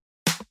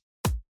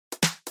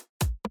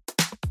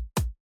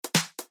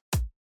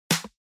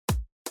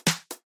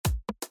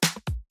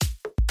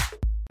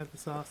 I got the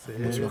sausage.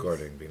 Who's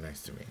recording? Be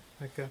nice to me.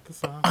 I got the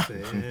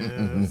sausage.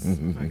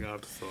 I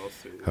got the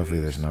sausage. Hopefully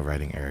there's no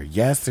writing error.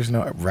 Yes, there's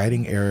no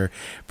writing error.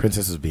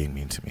 Princess was being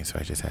mean to me, so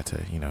I just had to,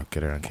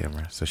 get her on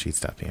camera so she'd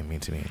stop being mean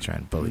to me and try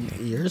and bully me.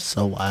 You're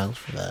so wild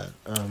for that.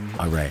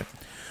 All right.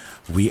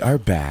 We are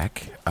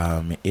back.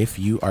 If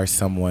you are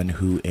someone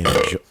who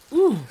enjoys...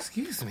 Ooh,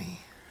 excuse me.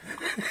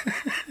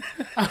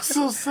 I'm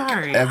so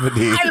sorry.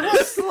 Ebony.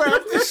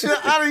 Slap the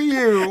shit out of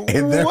you.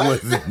 And there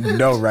was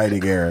no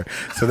writing error.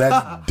 So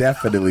that's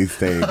definitely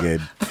staying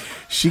in.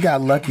 She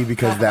got lucky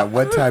because that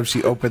one time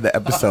she opened the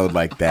episode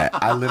like that,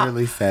 I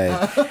literally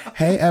said,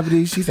 hey,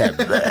 Ebony. She said,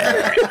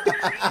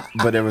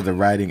 but there was a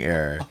writing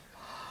error.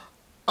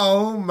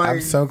 Oh my God.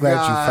 I'm so glad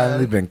you've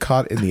finally been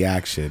caught in the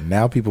action.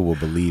 Now people will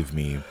believe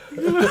me.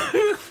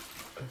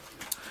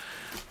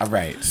 All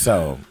right.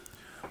 So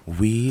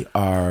we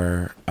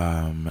are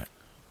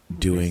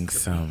doing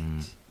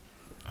some...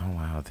 Oh,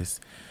 wow.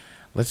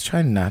 Let's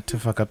try not to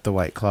fuck up the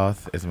white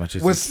cloth as much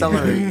as With we can.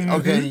 celery.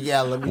 Okay,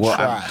 yeah, let me Well,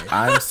 try.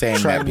 I'm saying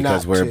Try that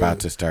because not we're to. about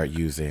to start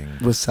using...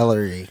 With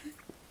celery.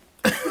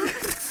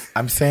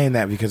 I'm saying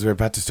that because we're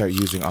about to start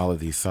using all of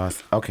these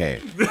sauce.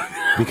 Okay.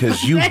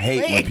 Because you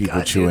hate when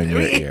people chew in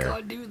your ear.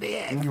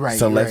 Right.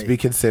 So let's right. be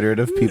considerate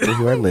of people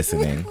who are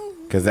listening,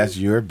 because that's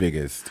your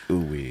biggest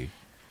ooh-wee.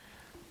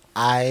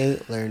 I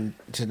learned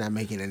to not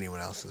make it anyone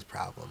else's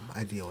problem.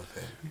 I deal with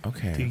it.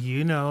 Okay. Do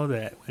you know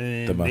that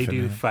when The they Muffin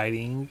do Man?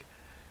 fighting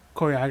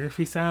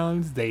choreography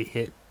sounds, they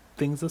hit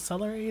things with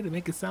celery to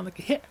make it sound like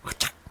a hit?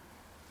 The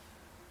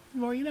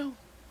more you know.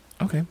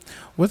 Okay.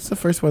 What's the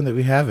first one that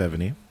we have,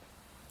 Ebony?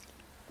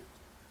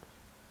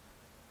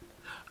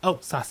 Oh,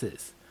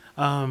 sauces.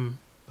 Mild?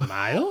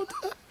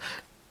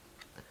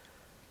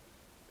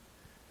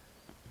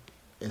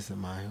 Is it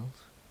mild?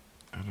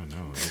 I don't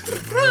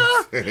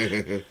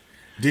know.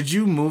 Did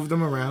you move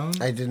them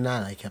around? I did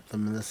not. I kept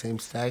them in the same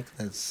stack.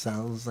 That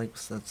smells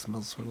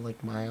sort of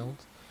like mild.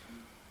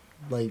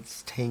 Like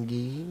it's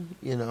tangy,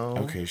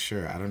 Okay,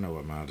 sure. I don't know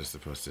what mild is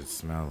supposed to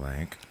smell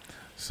like.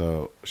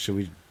 So, should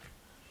we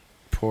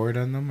pour it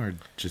on them or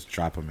just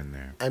drop them in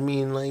there? I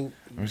mean, like,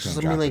 I'm just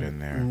just gonna let me drop like it in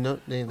there. No,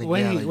 like,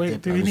 Wait, yeah, like wait.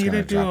 dip Do it. we just need to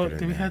gonna drop do? it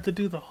Do in we there. have to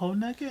do the whole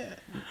nugget?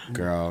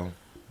 Girl,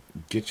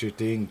 get your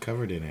thing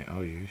covered in it.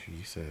 Oh, you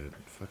said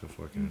fuck a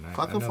fork and a knife.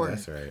 Fuck I a know fork.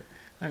 That's right.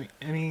 I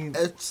mean,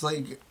 It's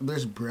like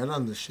there's bread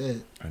on the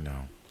shit. I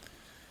know.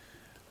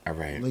 All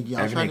right. Like, y'all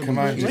Ebony, trying to come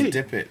be on, cute. just Wait.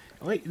 dip it.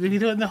 wait. Did we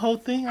do it in the whole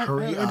thing?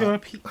 Hurry or do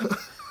up.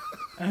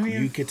 I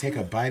mean, You could take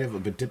a bite of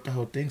it, but dip the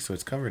whole thing so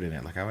it's covered in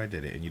it, like how I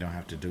did it, and you don't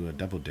have to do a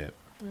double dip.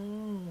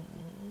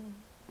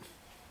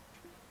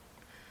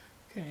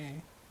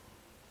 okay.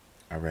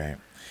 All right.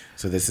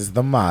 So this is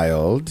the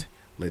mild.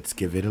 Let's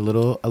give it a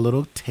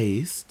little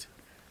taste.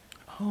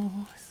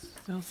 Oh, it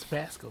smells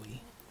Tabasco-y.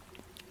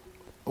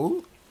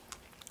 Ooh,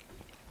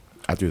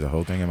 I threw the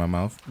whole thing in my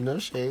mouth. no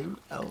shame.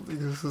 I don't think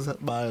this is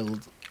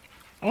mild.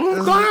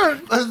 Oh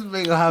God! Let's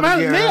make a My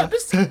habanero.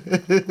 lips!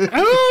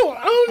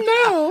 Oh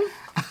no!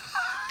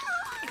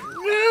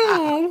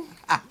 No!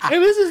 Hey,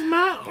 this is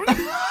my. Oh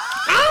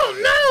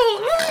no!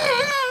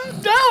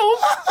 No!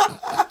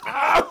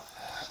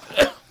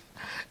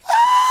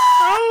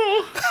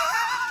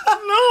 Oh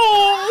no!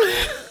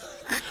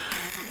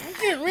 I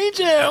can't reach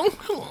out.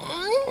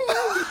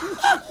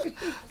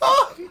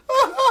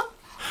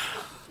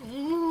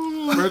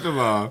 First of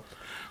all,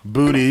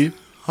 booty.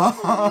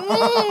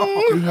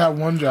 You have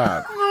one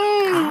job.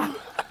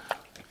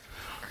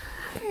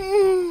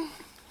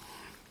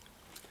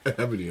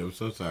 Ebony, I'm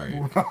so sorry.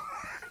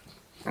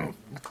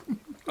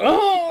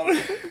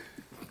 Oh.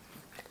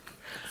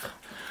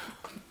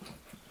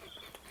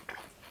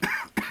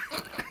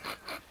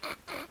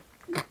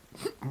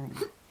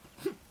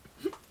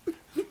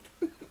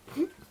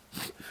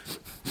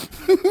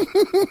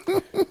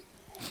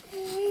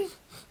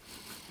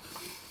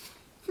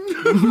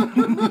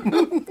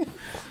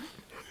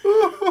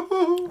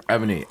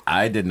 Ebony,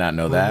 I did not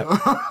know that.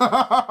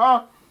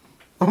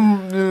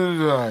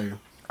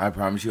 I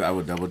promise you I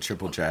will double,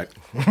 triple check.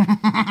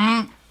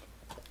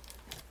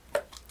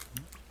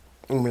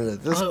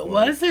 What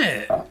was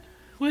it?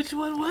 Which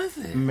one was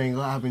it?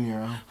 Mango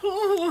habanero.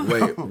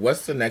 Wait,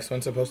 what's the next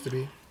one supposed to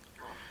be?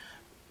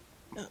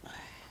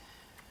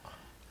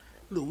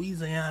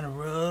 Louisiana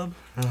rub.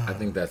 I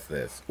think that's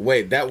this.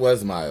 Wait, that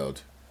was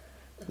mild.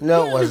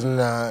 No, it was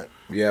not.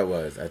 Yeah, it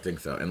was. I think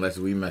so. Unless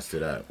we messed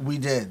it up. We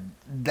did.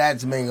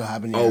 That's mango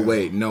habanero. Oh,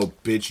 wait. No,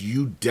 bitch.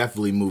 You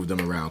definitely moved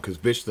them around. Because,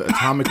 bitch, the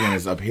atomic one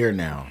is up here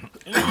now.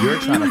 You're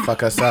trying to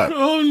fuck us up.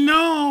 Oh,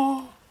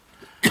 no.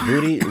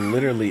 Booty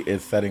literally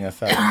is setting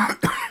us up.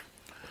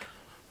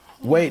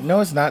 Wait, no,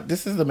 it's not.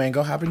 This is the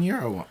mango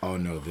habanero one. Oh,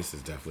 no. This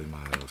is definitely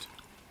mild.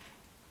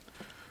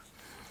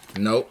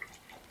 Nope.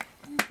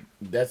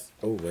 That's...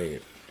 Oh,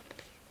 wait.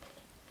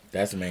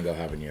 That's a mango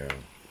habanero.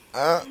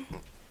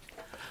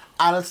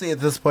 Honestly, at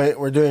this point,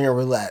 we're doing a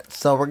roulette.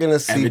 So we're going to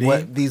see Ebony?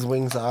 what these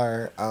wings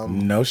are.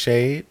 No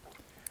shade.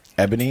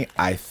 Ebony,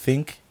 I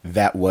think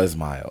that was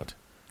mild.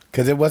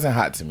 Because it wasn't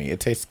hot to me. It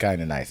tastes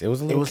kind of nice. It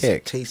was a It little was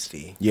kick.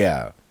 tasty.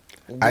 Yeah.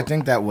 I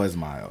think that was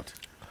mild.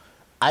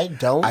 I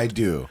don't. I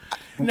do.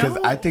 Because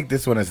I think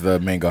this one is the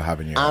mango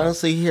habanero.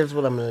 Honestly, here's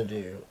what I'm going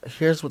to do.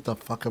 Here's what the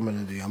fuck I'm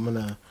going to do. I'm going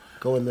to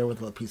go in there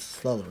with a piece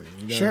of celery.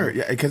 You know? Sure,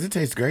 yeah, because it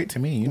tastes great to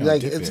me. You know,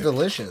 Like, dip it's it.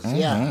 delicious.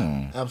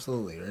 Yeah.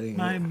 Absolutely. Ready?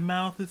 My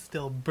mouth is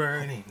still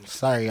burning.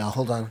 Sorry, y'all.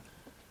 Hold on.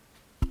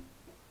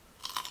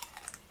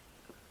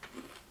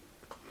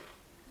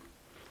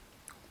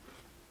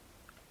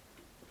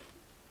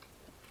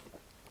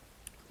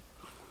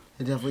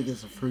 It definitely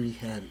gets a fruity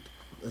hint.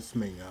 It's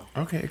mango.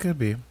 Okay, it could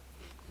be.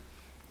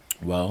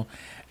 Well,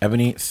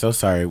 Ebony, so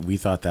sorry. We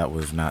thought that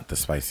was not the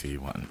spicy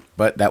one.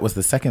 But that was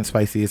the second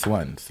spiciest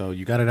one. So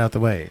you got it out the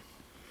way.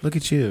 Look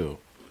at you.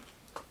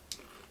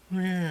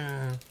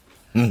 Yeah.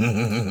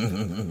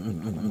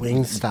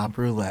 Wingstop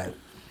roulette.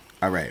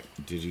 All right.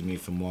 Did you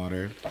need some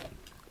water?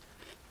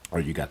 Or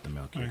you got the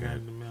milk? I You're got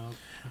good. the milk.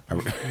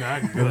 Ebony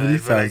Not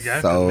good, but I sounds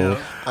got so the milk.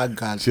 I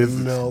got just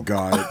milk.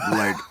 gone.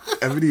 Like,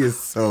 Ebony is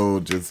so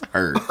just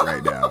hurt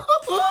right now.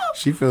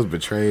 She feels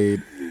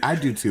betrayed. I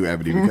do too,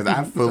 Ebony, because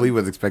I fully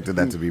was expecting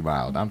that to be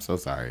mild. I'm so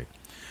sorry.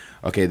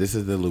 Okay, this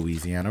is the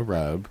Louisiana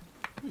rub.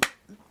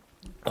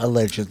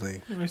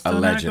 Allegedly. We're still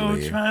Allegedly. not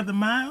going to try the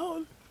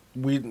mild?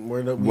 We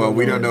don't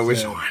know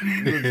which one.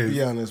 one it To is.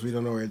 be honest, we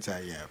don't know where it's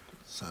at yet.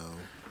 So,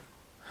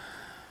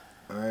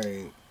 all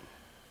right.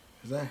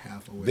 Is that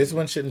half away? This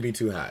one shouldn't be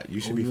too hot. You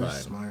should be you're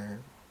fine.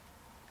 Smart.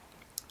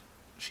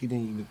 She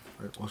didn't even.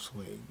 What's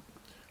wait?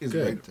 It's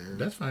Good. right there.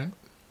 That's fine.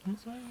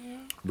 That's right, yeah.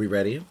 We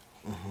ready?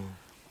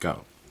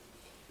 Go.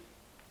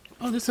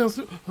 Oh, this sounds...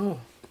 Oh.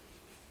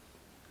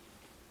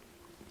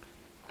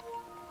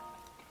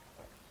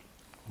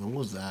 What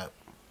was that?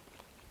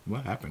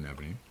 What happened,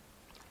 Ebony?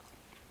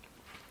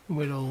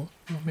 Widow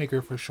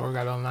Maker for sure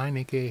got online,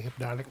 aka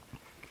Hypnotic,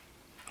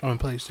 on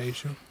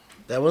PlayStation.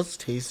 That was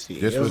tasty.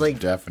 This it was like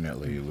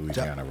definitely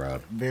Louisiana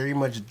rub. very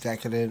much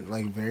decadent,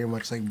 like very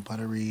much like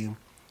buttery.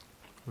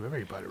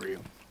 Very buttery.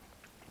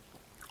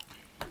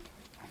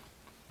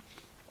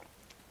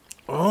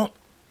 Oh,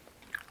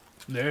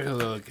 there's a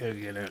little kick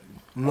in it.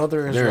 No,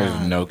 there is There is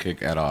not. no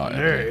kick at all.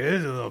 There Ebony.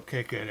 is a little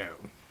kick in it.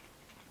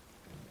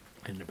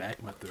 In the back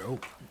of my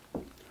throat.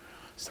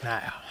 It's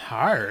not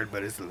hard,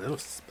 but it's a little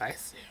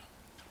spicy.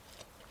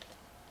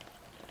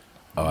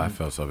 Oh, I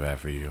felt so bad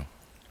for you.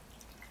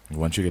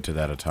 Once you get to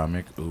that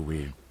atomic,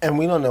 ooh-wee. And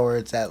we don't know where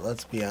it's at.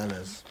 Let's be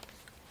honest.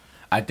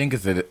 I think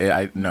it's the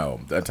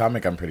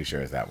atomic. I'm pretty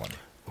sure is that one.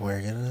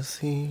 We're gonna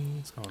see.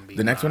 It's gonna be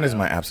The next one is my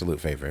mild. absolute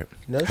favorite.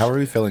 No How are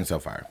we feeling so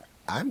far?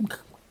 I'm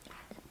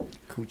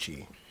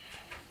coochie.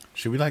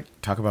 Should we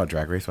talk about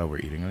Drag Race while we're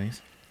eating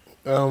these?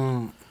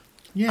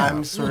 Yeah.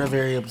 I'm sort of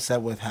very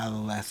upset with how the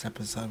last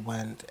episode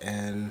went,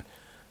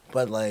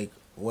 but like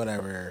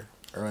whatever.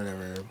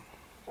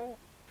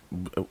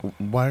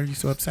 Why are you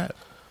so upset?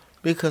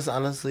 Because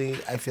honestly,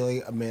 I feel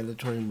like a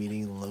mandatory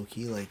meeting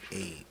Loki like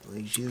 8.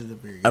 Like she did a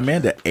very good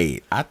Amanda job.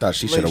 8. I thought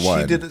she should have won.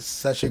 She did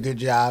such a good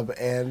job,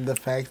 and the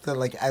fact that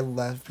like I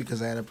left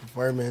because I had a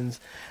performance,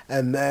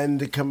 and then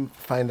to come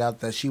find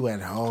out that she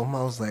went home,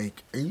 I was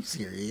like, "Are you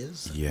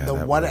serious?" Yeah, the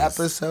that one was-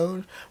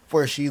 episode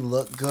where she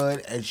looked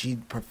good and she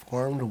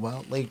performed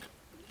well, like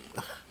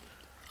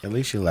At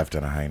least she left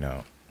on a high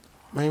note.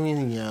 I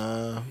mean,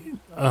 yeah,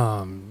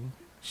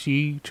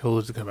 She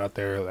chose to come out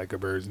there like a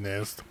bird's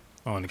nest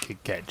on the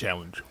Kit Kat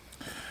challenge.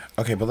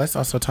 Okay, but let's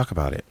also talk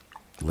about it.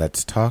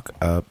 Let's talk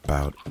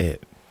about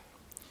it.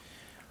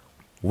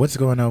 What's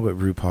going on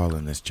with RuPaul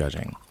in this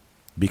judging?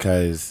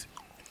 Because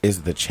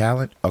is the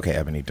challenge... Okay,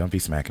 Ebony, don't be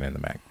smacking in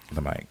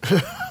the mic.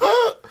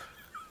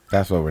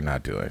 That's what we're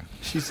not doing.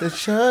 She said,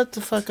 "Shut the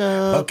fuck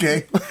up."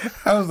 Okay.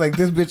 I was like,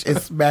 this bitch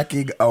is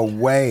smacking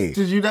away.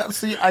 Did you not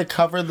see? I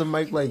covered the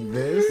mic like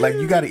this. Like,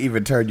 you got to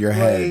even turn your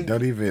head. Like-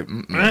 Don't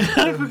even.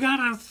 I forgot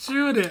I was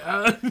shooting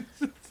it.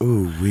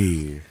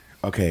 Ooh-wee.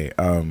 Okay.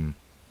 Damn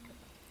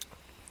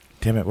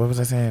it. What was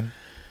I saying?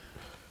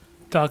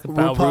 Talk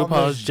about RuPaul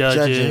RuPaul's was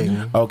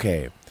judging.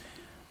 Okay.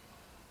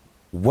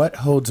 What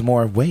holds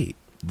more weight,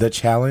 the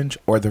challenge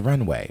or the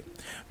runway?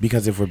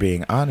 Because if we're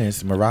being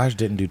honest, Mirage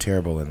didn't do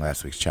terrible in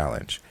last week's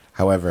challenge.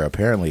 However,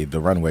 apparently the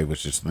runway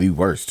was just the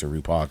worst to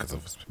RuPaul because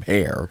of his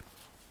hair.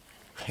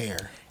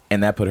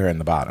 And that put her in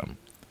the bottom.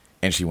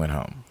 And she went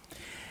home.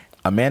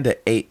 Amanda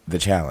ate the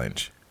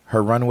challenge.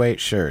 Her runway,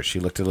 sure, she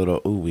looked a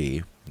little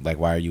ooey, like,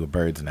 why are you a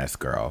bird's nest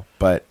girl?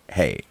 But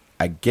hey,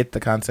 I get the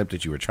concept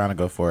that you were trying to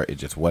go for. It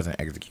just wasn't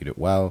executed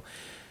well.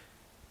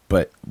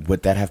 But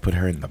would that have put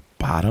her in the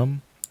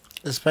bottom?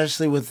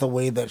 Especially with the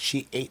way that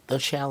she ate the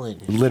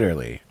challenge.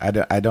 Literally. I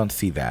don't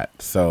see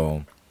that.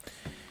 So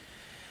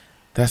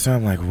that's why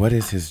I'm like, what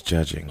is his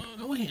judging?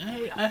 Wait,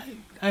 I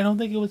don't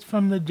think it was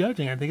from the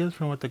judging. I think it was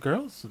from what the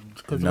girls.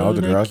 No,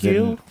 the girls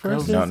didn't.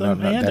 Versus No,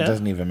 Amanda. that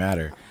doesn't even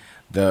matter.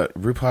 The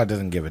RuPaul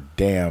doesn't give a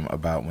damn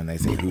about when they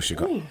say who should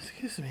go. Ooh,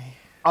 excuse me.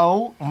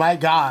 Oh my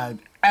God,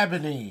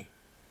 Ebony.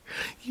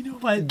 You know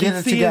what? Get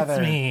it See, together.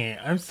 It's me.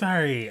 I'm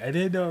sorry. I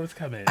didn't know it was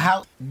coming.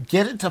 How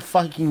get it to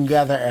fucking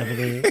together,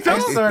 Ebony. I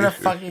swear to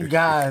fucking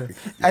God.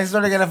 I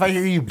swear to God, if I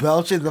hear you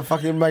belch in the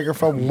fucking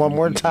microphone one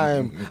more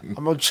time,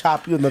 I'm gonna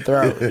chop you in the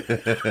throat.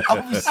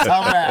 I'm so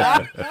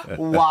mad.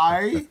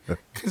 Why?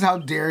 Because how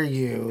dare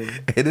you?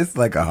 It is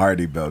like a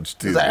hearty belch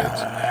too.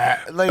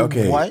 bitch. Like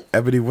Okay, what?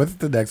 Ebony, what's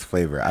the next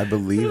flavor? I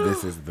believe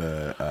this is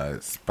the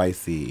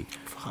spicy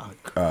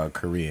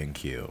Korean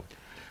Q.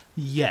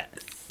 Yes.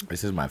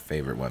 This is my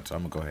favorite one, so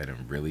I'm gonna go ahead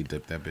and really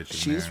dip that bitch in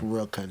She's there.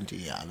 real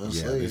cunty,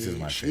 honestly. Yeah, this is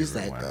my She's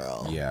favorite that one.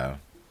 girl. Yeah.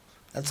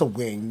 That's a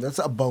wing. That's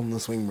a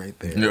boneless wing right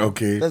there.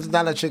 Okay. That's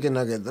not a chicken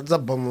nugget. That's a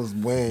boneless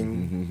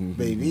wing,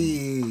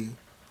 baby.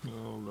 Oh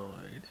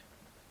Lord.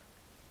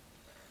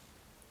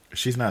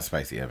 She's not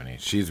spicy, Ebony.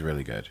 She's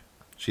really good.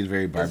 She's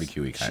very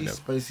barbecue-y kind She's of.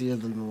 spicier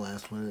than the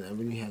last one.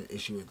 Ebony had an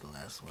issue with the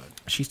last one.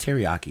 She's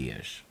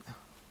teriyaki-ish.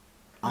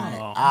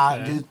 Oh,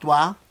 okay. Du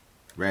toi.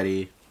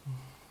 Ready?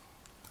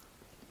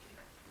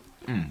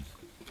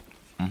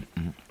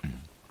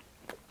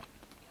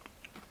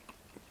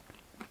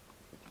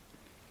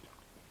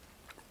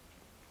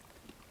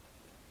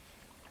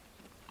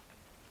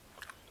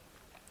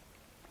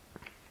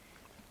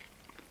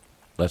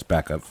 Let's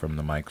back up from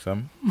the mic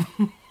some.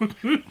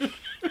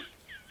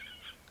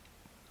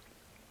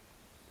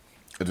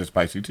 Is it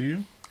spicy to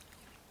you?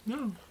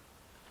 No.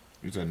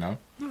 You said no?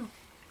 No.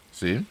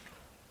 See?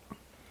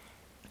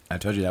 I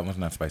told you that one's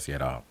not spicy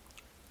at all.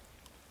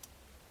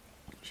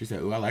 She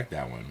said, ooh, I like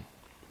that one.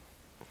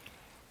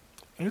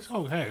 It's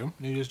okay.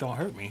 You just don't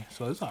hurt me,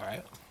 so it's all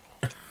right.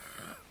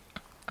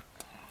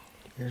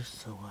 You're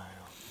so wild.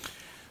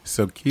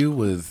 So Q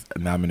was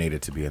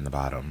nominated to be in the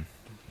bottom.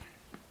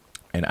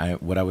 And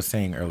what I was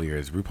saying earlier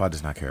is RuPaul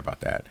does not care about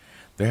that.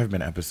 There have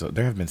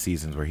been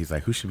seasons where he's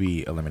like, who should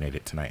be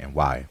eliminated tonight and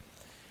why?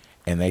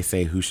 And they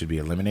say who should be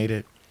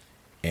eliminated,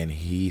 and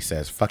he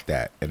says, fuck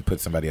that, and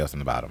puts somebody else in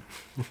the bottom.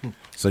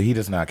 So he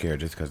does not care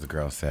just because the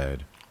girl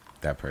said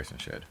that person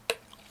should.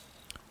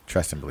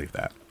 Trust and believe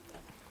that.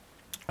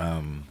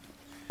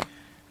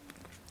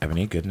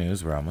 Ebony, good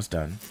news. We're almost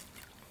done.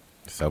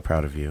 So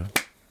proud of you.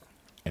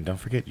 And don't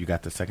forget, you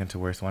got the second to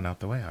worst one out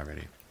the way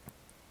already.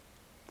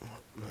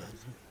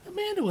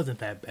 Amanda wasn't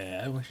that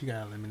bad when she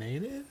got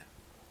eliminated.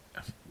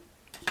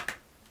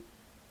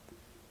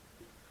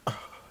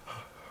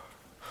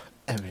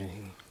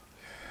 Ebony.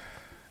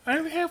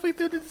 Are we halfway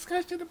through the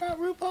discussion about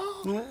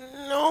RuPaul?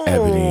 No.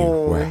 Ebony,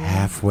 we're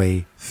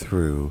halfway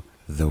through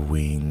the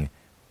wing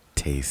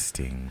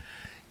tasting.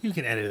 You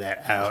can edit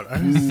that out.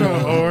 I'm so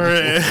over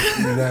it.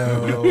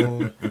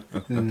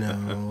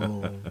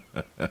 No.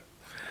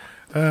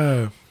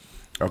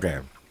 Okay.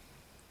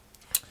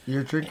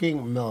 You're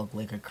drinking milk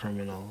like a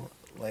criminal.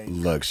 Like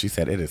Look, she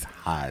said it is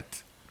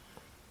hot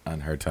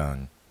on her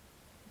tongue.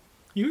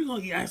 You were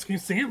going to eat ice cream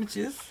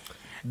sandwiches.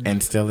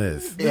 And still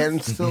is.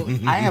 and still,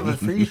 I have a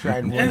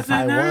freeze-dried one Is if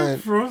I it not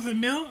want.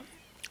 frozen milk?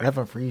 I have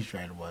a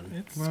freeze-dried one.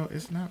 It's Well,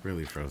 it's not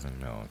really frozen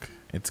milk.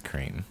 It's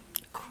cream.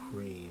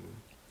 Cream.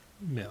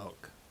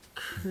 milk.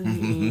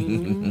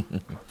 Cream.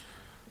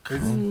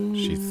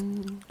 She's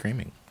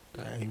creaming.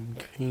 I'm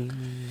cream.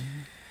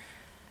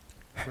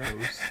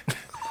 Gross.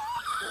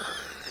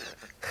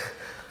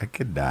 I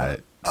could not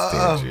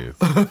stand you.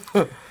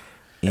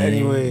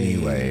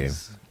 Anyway,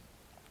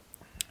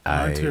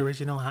 On to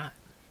original hot.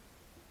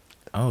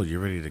 Oh, you're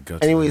ready to go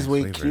to Anyways, the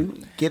wait, next flavor.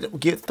 can you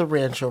get the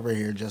ranch over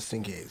here just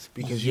in case?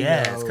 Because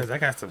Yes, you know, because I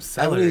got some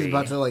celery. everybody's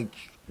about to like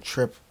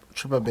trip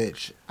a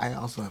bitch. I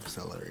also have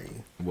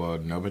celery. Well,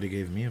 nobody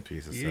gave me a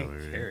piece of You didn't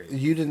celery. carry it.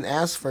 You didn't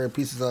ask for a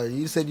piece of celery.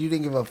 You said you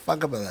didn't give a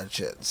fuck about that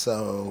shit.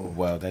 So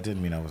Well, that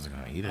didn't mean I wasn't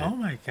going to eat it. Oh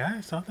my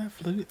gosh, all that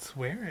flute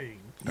swearing.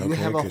 you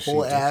have a 'cause she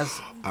whole just-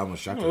 ass I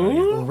almost shocked her.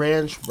 Ooh.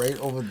 ranch right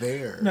over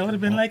there. That would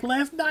have been like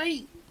last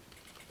night.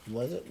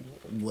 Was it?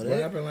 What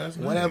happened last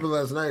night? What happened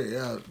last night?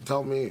 Yeah,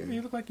 tell me.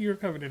 You look like you were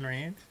covered in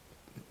ranch.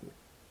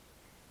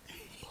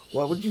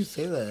 Why would you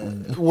say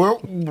that?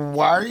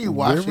 Why are you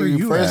watching? were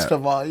you First at?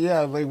 of all,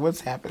 yeah, like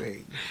what's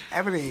happening?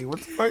 Ebony,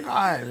 what's going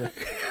on?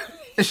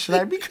 Should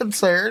I be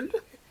concerned?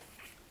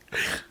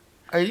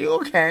 Are you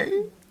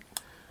okay?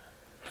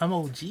 I'm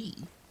OG.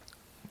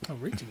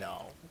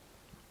 Original.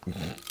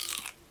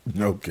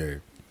 Okay.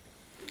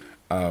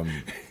 On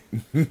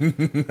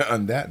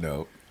that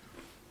note,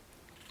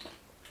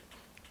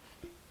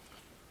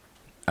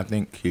 I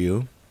think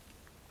Q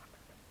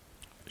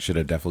should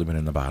have definitely been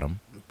in the bottom.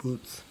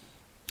 Boots.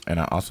 And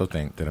I also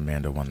think that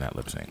Amanda won that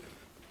lip sync.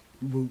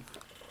 Boot.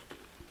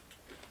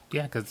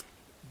 Yeah, because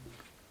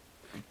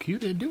Q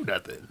didn't do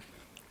nothing.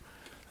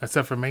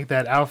 Except for make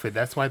that outfit.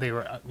 That's why they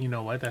were, you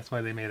know what? That's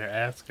why they made her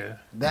ask her.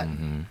 That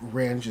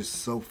ranch is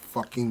so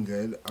fucking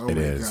good. Oh It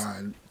my is.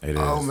 god. It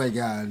Oh is. my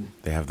god.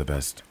 They have the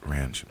best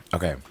ranch.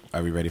 Okay,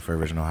 are we ready for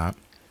original hop?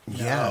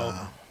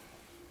 Yeah.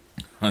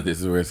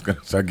 This is where it's going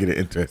to start getting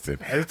interesting.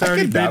 It's I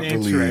already been cannot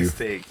believe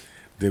interesting.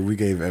 that we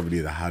gave Ebony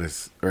the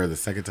hottest, or the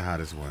second to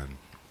hottest one.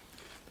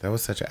 That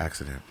was such an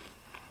accident.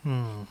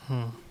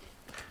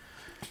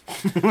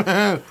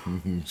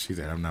 She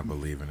said, I'm not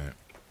believing it.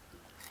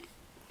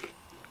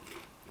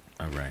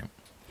 All right.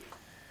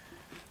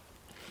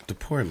 The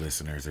poor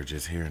listeners are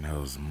just hearing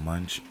hoes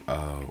munch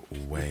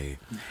away.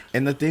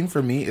 And the thing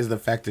for me is the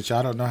fact that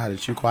y'all don't know how to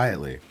chew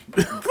quietly.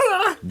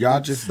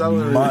 Y'all just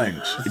Celery.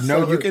 munch.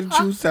 No, you can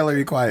chew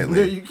celery quietly.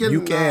 No, you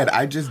You can. cannot.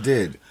 I just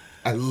did.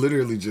 I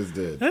literally just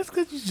did. That's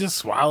because you just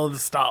swallowed the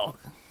stalk.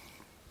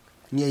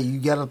 Yeah, you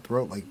got a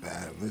throat like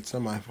that. It's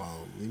not my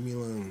fault. Leave me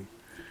alone.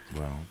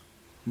 Well,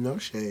 No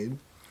shade.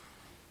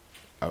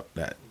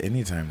 that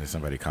anytime that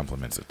somebody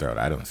compliments a throat,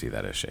 I don't see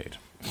that as shade.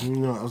 You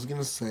know, I was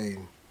gonna say,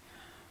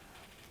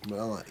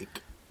 well,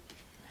 like,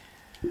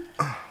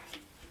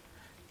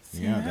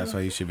 Yeah, that's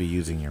why you should be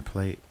using your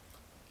plate.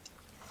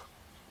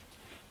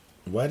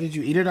 Why did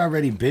you eat it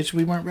already, bitch?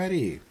 We weren't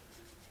ready.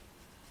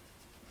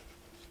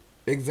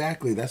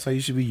 Exactly. That's why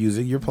you should be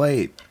using your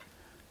plate.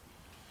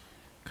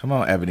 Come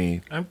on,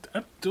 Ebony. I'm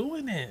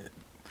doing it.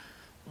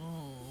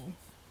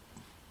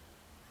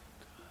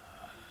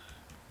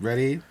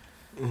 Ready?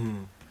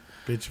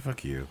 Bitch,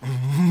 fuck you.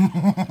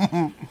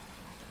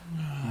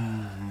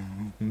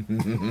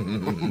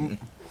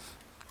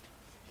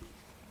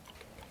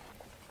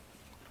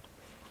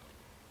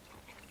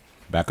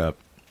 Back up.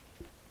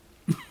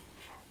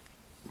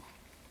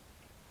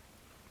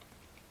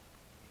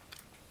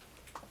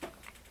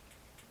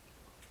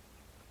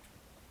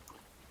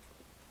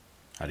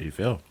 How do you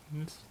feel?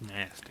 It's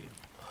nasty.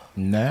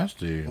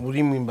 Nasty. what do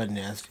you mean by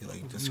nasty?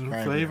 Like, The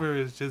describe flavor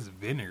is just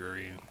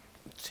vinegary.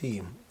 it.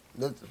 See,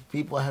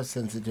 people have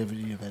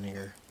sensitivity to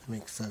vinegar. That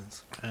makes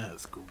sense.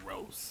 That's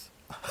gross.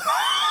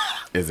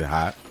 Is it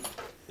hot?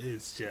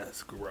 It's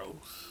just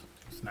gross.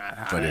 It's not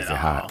hot. But is at it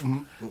hot?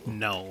 all.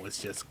 No,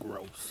 it's just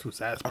gross. So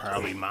that's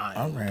probably mine.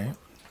 All right.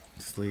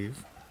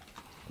 Sleeve.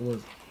 What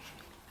was,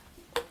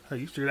 Are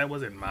you sure that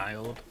wasn't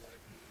mild?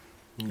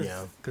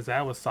 yeah. Because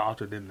that was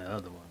softer than the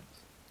other ones.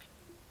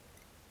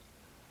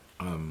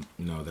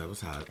 No, that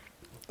was hot.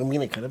 I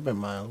mean, it could have been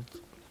mild.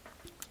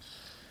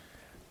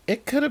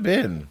 It could have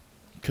been.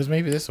 Because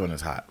maybe this one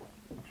is hot.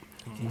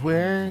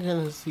 We're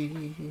gonna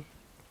see.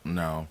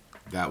 No,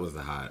 that was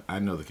the hot. I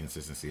know the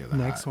consistency of the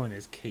Next hot. one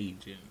is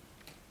Cajun.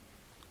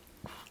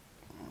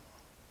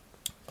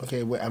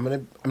 Okay, wait. I'm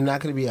not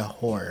gonna be a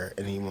whore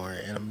anymore,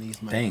 and I'm gonna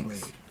use my Thanks.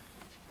 plate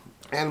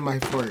and my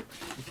fork.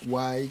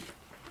 Why?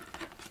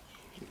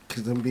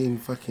 Because I'm being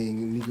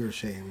fucking Negro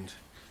shamed.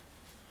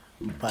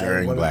 By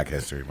During one of- Black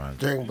History Month.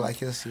 During Black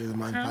History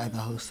Month by the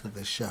host of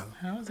the show.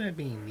 How is that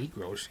being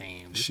Negro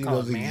shamed? It's She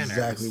called knows manners.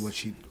 exactly what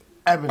she.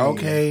 Ebony.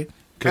 Okay.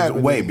 Cause,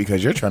 Ebony. wait,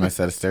 because you're trying to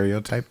set a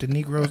stereotype that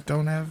Negroes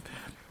don't have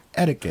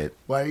etiquette.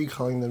 Why are you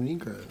calling them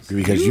Negroes?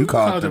 Because you You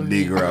called called them them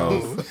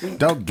Negroes.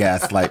 Don't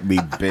gaslight me,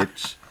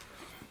 bitch.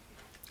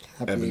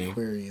 Happy Ebony.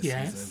 Aquarius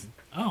Yes. season.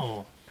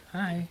 Oh,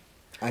 hi.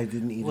 I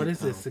didn't eat What it. is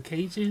this? The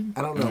Cajun?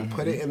 I don't know.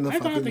 Put it in the I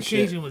thought fucking the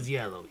shit. Cajun was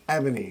yellow.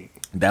 Ebony.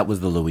 That was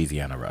the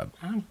Louisiana rub.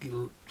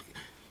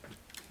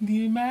 Do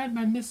you mind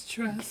my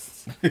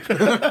mistrust?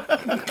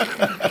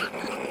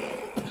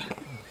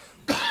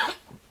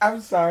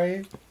 I'm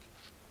sorry.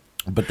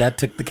 But that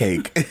took the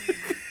cake.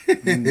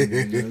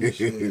 No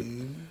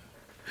shade.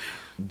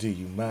 Do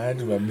you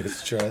mind my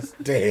mistrust?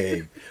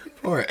 Dang.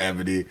 Poor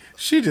Ebony.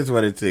 She just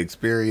wanted to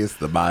experience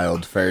the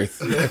mild first.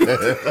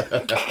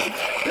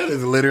 That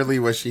is literally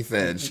what she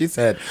said. She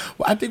said,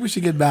 well, I think we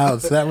should get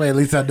mild so that way at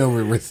least I know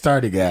where we're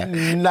starting at.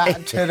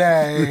 Not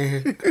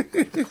today.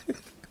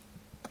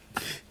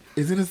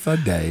 Is it a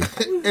Sunday?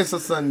 It's a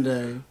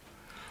Sunday.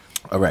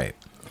 All right.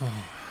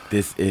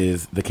 This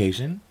is the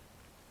Cajun.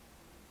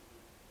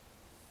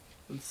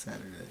 It's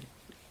Saturday.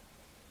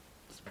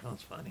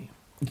 Smells funny.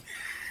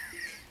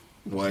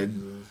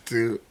 1,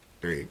 2,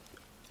 3.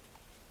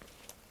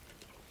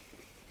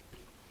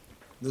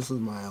 This is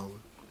mild.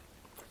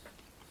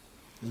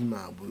 This is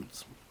mild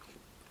boots.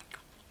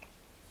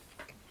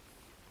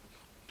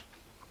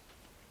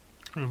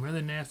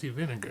 Rather nasty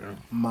vinegar.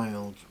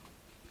 Mild.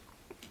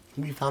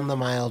 We found the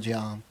mild,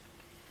 y'all.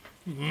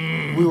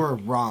 We were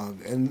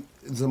wrong, and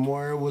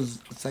Zamora was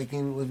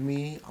second with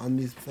me on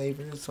these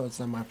flavors, so it's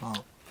not my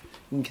fault.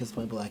 You can kiss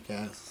my black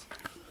ass.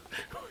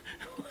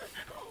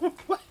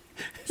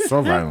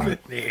 So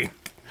violent.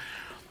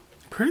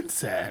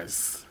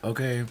 Princess.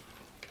 Okay.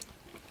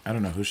 I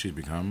don't know who she's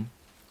become.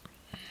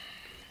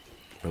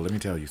 But let me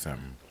tell you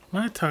something.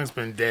 My tongue's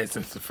been dead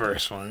since the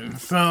first one.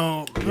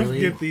 So let's Really?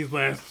 get these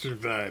last two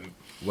done.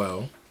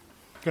 Well,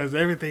 Because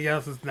everything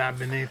else has not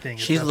been anything.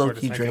 She's except for the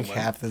low-key second drank one.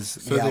 half this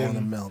So gallon then-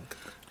 of milk.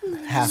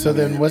 Half so of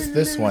then it. what's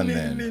this one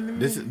then?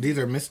 These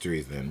are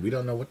mysteries then. We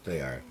don't know what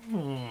they are.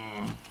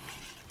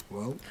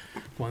 Well,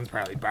 One's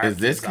probably Is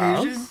this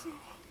barbecue Cajun? sauce.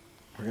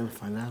 we're gonna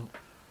find out.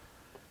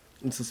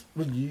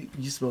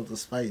 You smelled the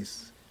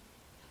spice.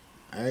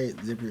 Alright,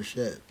 zip your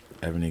shit.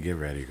 Ebony, get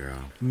ready,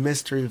 girl.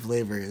 Mystery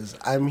flavors.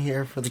 I'm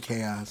here for the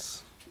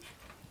chaos.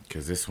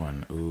 Because this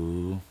one,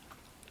 ooh,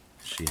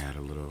 she had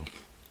a little...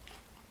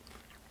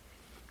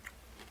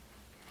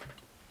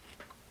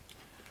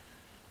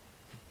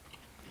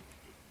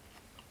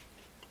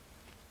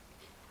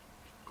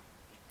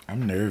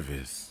 I'm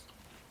nervous.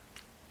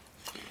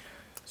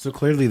 So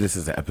clearly this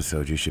is an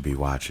episode you should be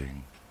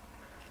watching.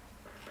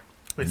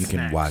 With You can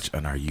snacks. watch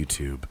on our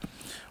YouTube.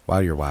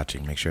 While you're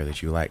watching, make sure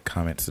that you like,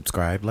 comment,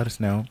 subscribe. Let us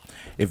know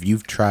if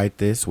you've tried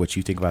this, what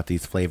you think about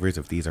these flavors,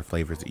 if these are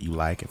flavors that you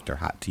like, if they're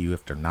hot to you,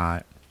 if they're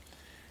not.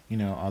 You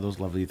know, all those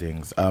lovely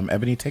things.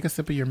 Ebony, take a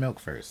sip of your milk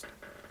first.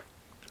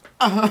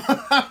 I'm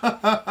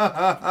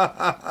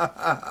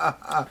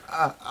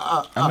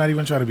not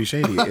even trying to be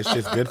shady. It's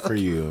just good for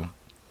you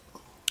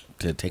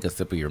to take a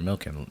sip of your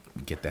milk and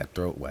get that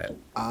throat wet.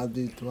 A,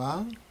 deux,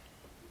 trois.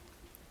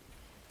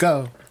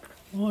 Go.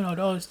 Uno,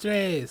 dos,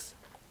 tres.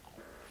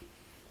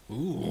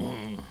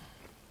 Ooh.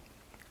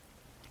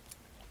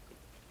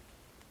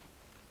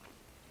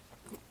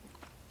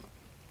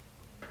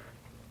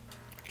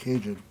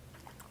 Cajun.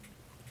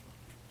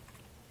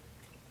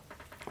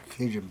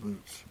 Cajun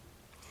boots.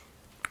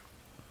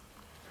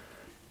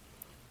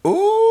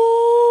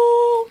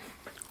 Ooh.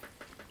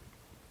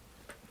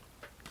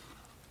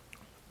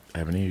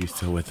 Ebony, are you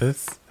still with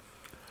us?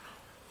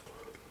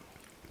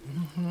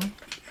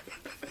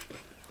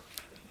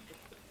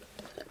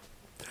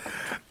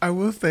 I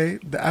will say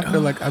that I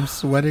feel like I'm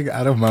sweating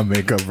out of my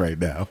makeup right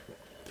now.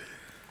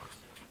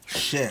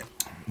 Shit.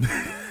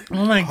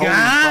 Oh my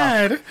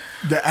god.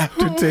 The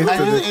aftertaste I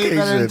of this just ate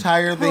that Cajun.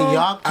 entire thing.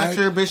 Y'all cut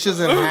your bitches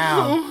in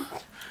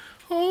half.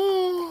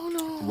 Oh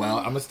no. Well,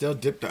 I'm gonna still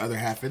dip the other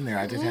half in there.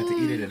 I just had to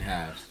eat it in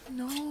half.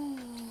 No.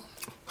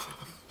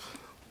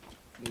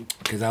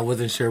 Because I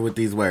wasn't sure what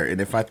these were. And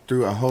if I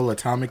threw a whole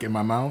atomic in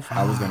my mouth,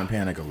 I was gonna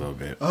panic a little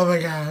bit. Oh my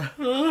god.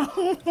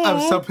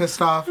 I'm so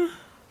pissed off.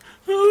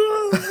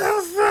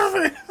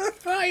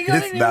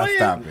 It's not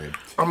stopping.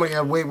 Oh my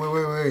god, wait.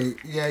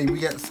 Yeah, we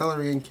got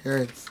celery and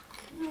carrots.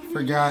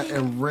 Forgot,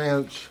 and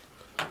ranch.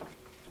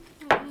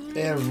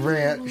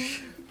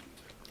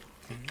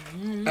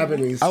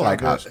 Ebony, I like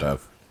stop hot it.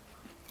 stuff.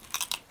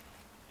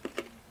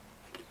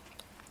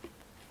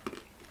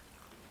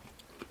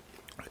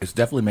 It's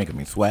definitely making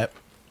me sweat.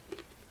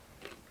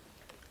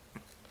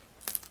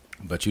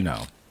 But you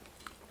know,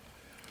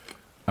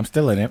 I'm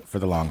still in it for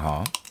the long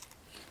haul.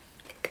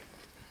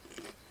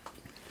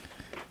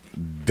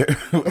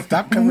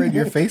 Stop covering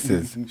your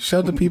faces.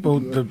 Show the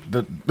people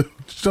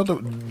show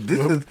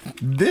the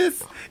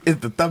this is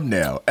the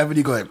thumbnail.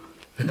 Ebony going.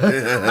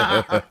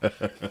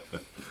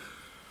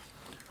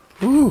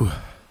 Ooh.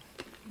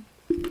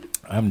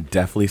 I'm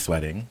definitely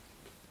sweating.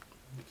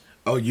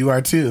 Oh, you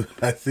are too.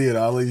 I see it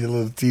all in your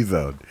little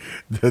T-zone.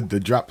 The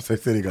drops are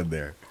sitting on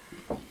there.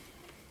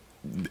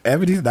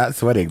 Ebony's not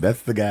sweating.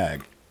 That's the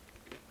gag.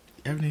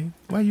 Ebony,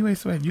 why you ain't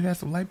sweating? You had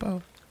some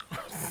lipo?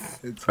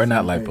 Or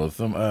not lipo,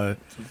 some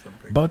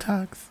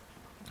Botox?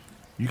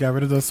 You got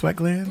rid of those sweat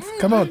glands?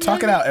 Come on,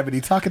 talk it out,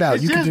 Ebony. Talk it out.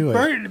 It's You can just do it.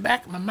 burnt in the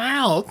back of my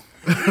mouth.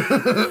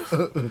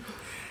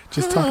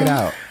 Just talk it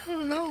out.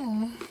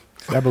 No.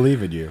 I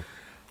believe in you.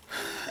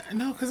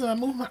 No, because I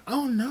moved my.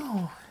 Oh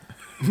no.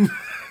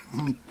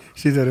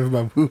 She said if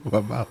I move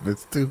my mouth,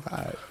 it's too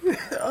hot.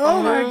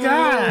 Oh my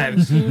god.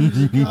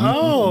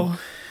 Oh.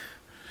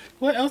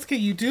 What else can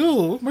you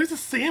do? Where's the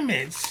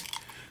sandwich?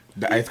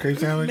 The ice cream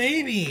sandwich?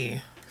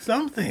 Maybe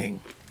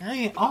something. I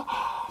ain't.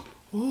 Oh.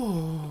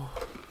 Ooh.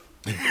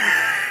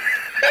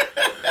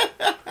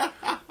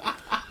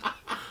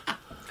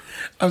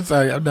 I'm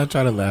sorry, I'm not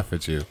trying to laugh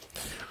at you.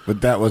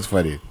 But that was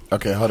funny.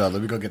 Okay, hold on.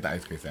 Let me go get the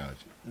ice cream sandwich.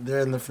 They're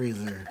in the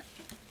freezer.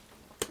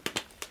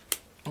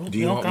 Do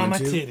you want on one my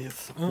too?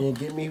 titties. Yeah,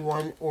 get me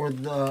one or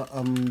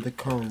the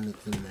cone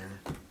that's in there.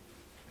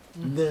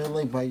 They're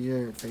like by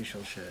your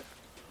facial shit.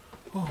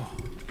 On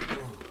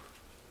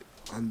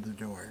the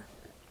door.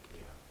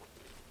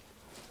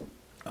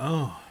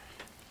 Oh.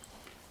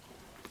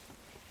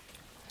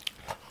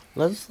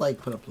 Let's like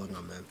put a plug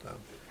on that though.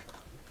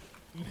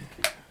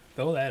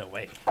 Throw that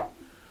away.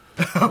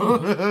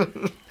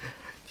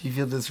 Do you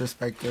feel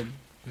disrespected?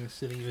 It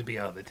shouldn't even be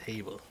on the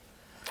table.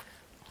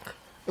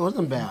 It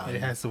wasn't bad.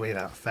 It has to wait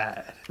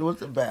outside. It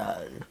wasn't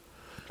bad.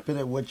 But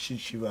it would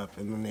shoot you up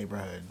in the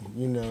neighborhood,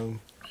 you know.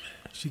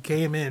 She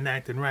came in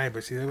acting right,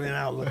 but she went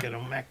out looking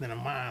acting a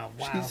wild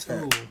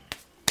said- fool.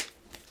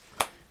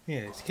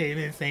 Yeah, she came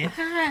in saying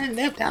hi and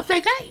left. I was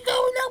like, I ain't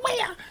going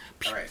nowhere.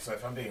 All right, so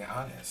if I'm being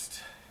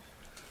honest,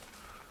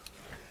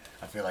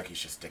 I feel like you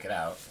should stick it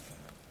out,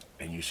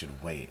 and you should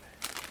wait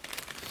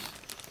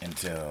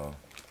until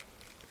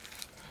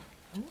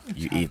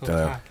you eat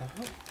the.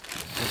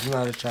 It's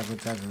not a chocolate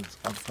taco, it's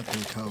a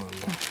fucking cone.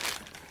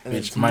 And Bitch,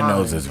 it's my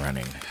nose mine. is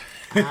running.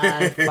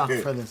 I fuck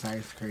for this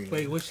ice cream.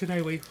 Wait, what should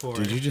I wait for?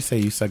 Did you just say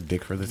you suck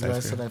dick for this I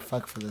ice said cream? I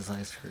fuck for this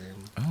ice cream.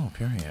 Oh,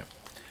 period.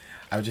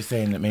 I was just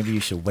saying that maybe you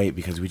should wait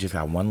because we just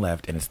got one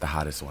left, and it's the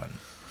hottest one.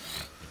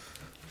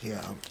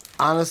 Yeah.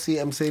 Honestly,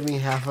 I'm saving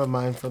half of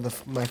mine for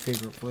my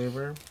favorite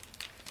flavor.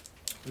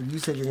 You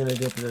said you're gonna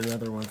dip in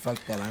another one.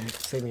 Fuck that. I'm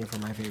saving it for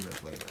my favorite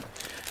flavor.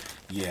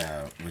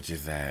 Yeah, which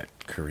is that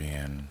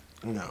Korean,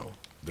 No.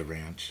 the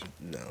ranch.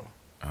 No.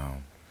 Oh.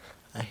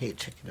 I hate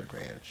chicken and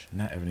ranch.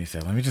 Not Ebony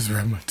said, let me just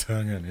rub my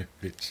tongue on it,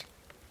 bitch.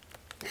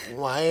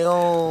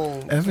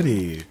 Wow.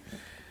 Ebony,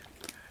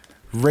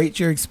 rate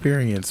your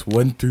experience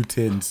 1 through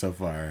 10 so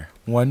far.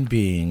 1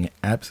 being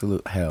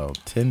absolute hell,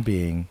 10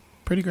 being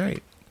pretty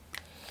great.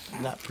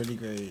 Not pretty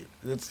great.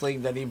 It's like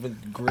not even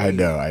great. I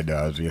know. I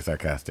was being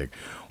sarcastic.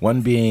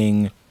 1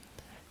 being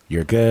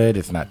you're good,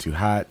 it's not too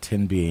hot.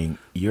 10 being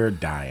you're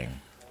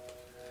dying.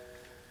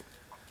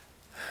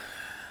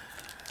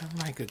 I'm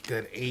like a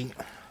good 8.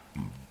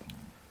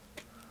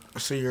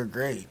 So you're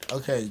great.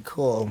 Okay,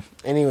 cool.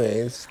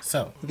 Anyways,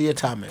 So the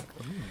atomic.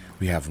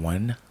 we have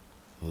 1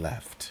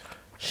 left,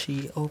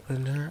 She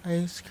opened her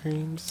ice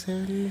cream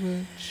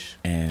sandwich.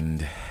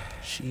 and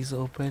She's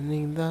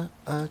opening the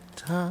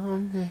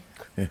atomic.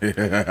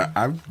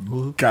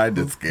 I'm kind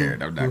of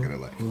scared. I'm not gonna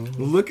lie.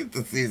 Look at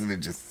the seasoning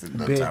just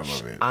sitting on top Bitch,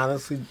 of it.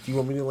 honestly, do you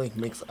want me to like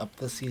mix up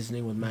the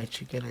seasoning with my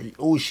chicken?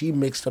 Oh, she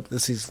mixed up the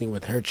seasoning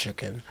with her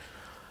chicken.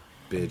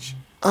 Bitch,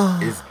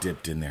 it's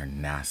dipped in there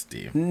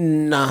nasty.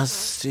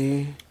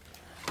 Nasty.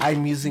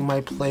 I'm using my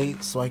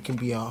plate so I can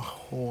be a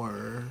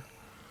whore.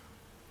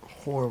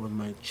 Whore with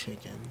my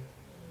chicken.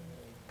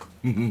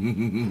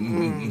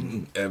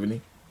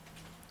 Ebony?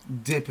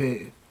 Dip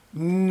it.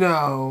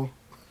 No.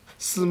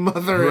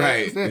 Smother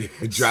Right. it. Drop it.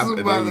 There you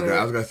Smother go.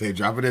 I was going to say,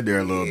 drop it in there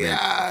a little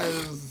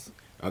Yes.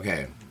 bit.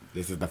 Okay.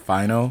 This is the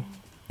final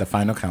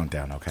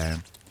countdown, okay?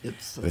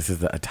 It's This is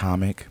the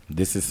atomic.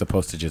 This is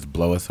supposed to just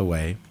blow us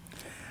away.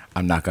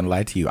 I'm not going to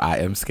lie to you. I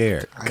am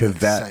scared. Because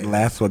that excited.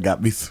 last one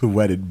got me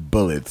sweating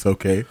bullets,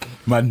 okay?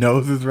 My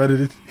nose is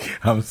running.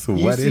 I'm You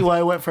sweating. see why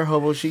I went for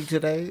Hobo Chic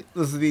today?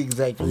 This is the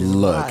exact reason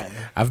Look, why.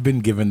 I've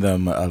been giving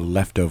them a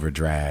leftover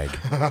drag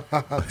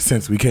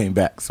since we came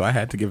back, so I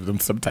had to give them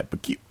some type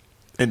of cute.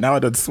 And now I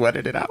done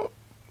sweated it out.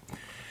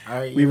 All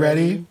right, We you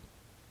ready?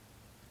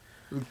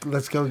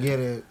 Let's go get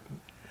it.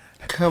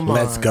 Come on.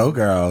 Let's go,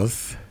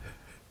 girls.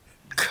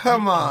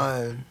 Come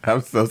on.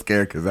 I'm so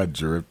scared because I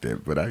dripped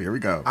it, but here we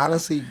go.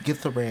 Honestly,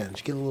 get the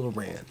ranch. Get a little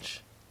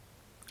ranch.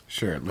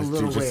 Sure, A let's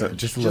little do ranch.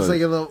 just a little.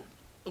 like a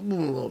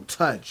little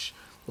touch.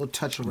 A little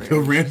touch of ranch. The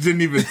ranch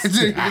didn't even.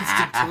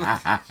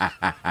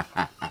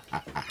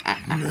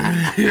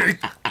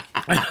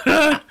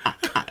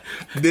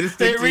 Did it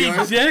stick to yours?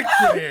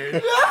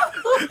 Rejected.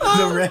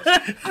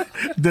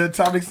 The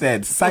atomic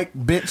said, "Psych,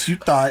 bitch! You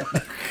thought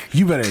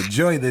you better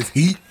enjoy this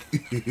heat."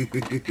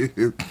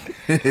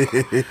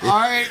 All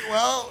right,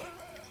 well.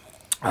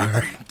 All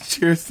right,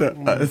 cheers to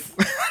us.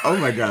 Oh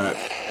my god.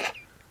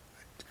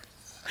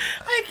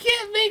 I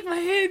can't make my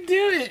head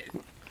do it.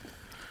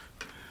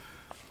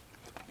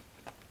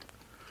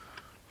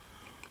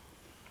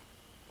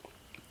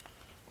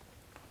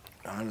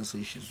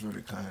 Honestly, she's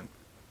really kind.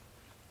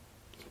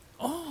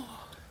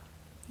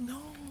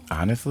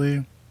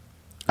 Honestly,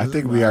 I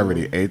think is we mild.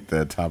 already ate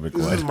the atomic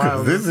This one. is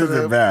mild. This This is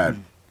isn't a-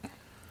 bad.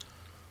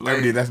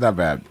 Lady, that's not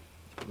bad.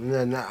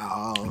 No,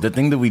 no. The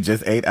thing that we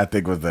just ate, I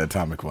think, was the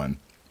atomic one.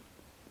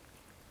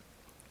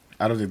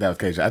 I don't think that was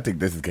Cajun. I think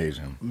this is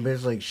Cajun.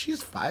 Bitch, like,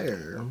 she's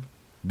fire.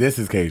 This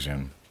is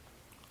Cajun.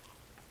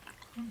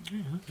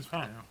 This is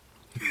fine.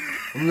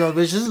 No,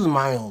 bitch, this is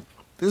mild.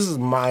 This is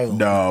mild.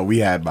 No, we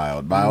had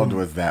mild. Mild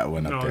was that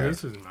one up No, there.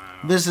 this is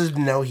mild. This is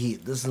no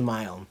heat. This is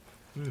mild.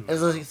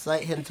 There's a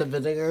slight hint of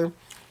vinegar.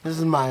 This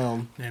is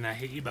mild. And I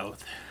hate you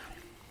both.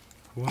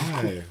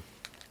 Why?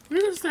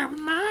 We're gonna start with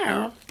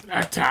mild.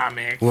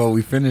 Atomic. Well,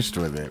 we finished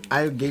with it.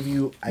 I gave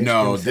you ice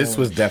No, cream this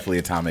was sandwich. definitely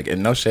atomic.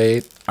 And no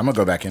shade. I'm going to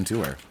go back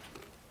into her.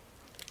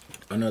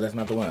 Oh, no, that's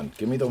not the one.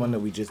 Give me the one that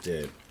we just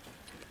did.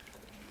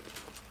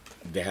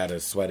 They had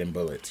us sweating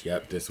bullets.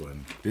 Yep, this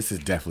one. This is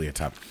definitely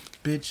atomic.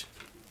 Bitch.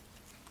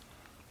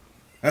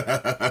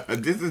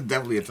 This is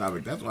definitely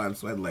atomic. That's why I'm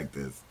sweating like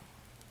this.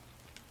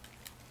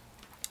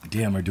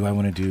 Damn, or do I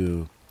want to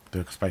do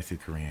the spicy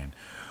Korean?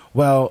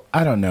 Well,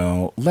 I don't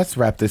know. Let's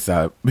wrap this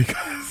up because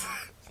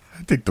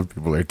I think the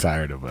people are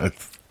tired of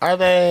us. Are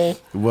they?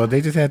 Well, they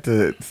just had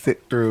to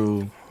sit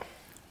through.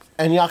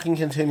 And y'all can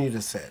continue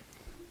to sit.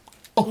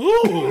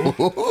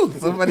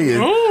 Somebody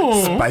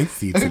is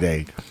spicy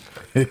today.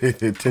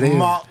 Today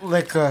Malt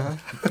liquor.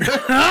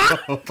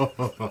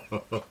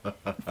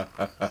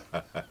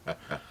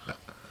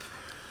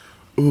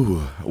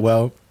 Ooh,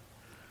 well,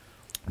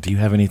 do you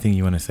have anything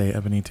you want to say,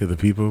 Ebony, to the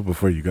people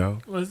before you go?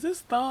 Was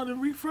this thawed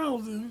and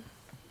refrozen?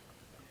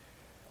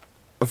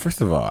 Well,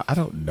 first of all, I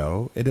don't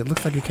know. And it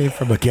looks like it came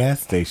from a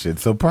gas station,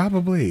 so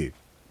probably.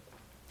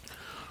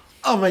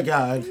 Oh my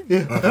God.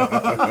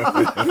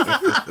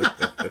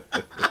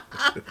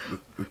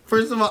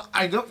 First of all,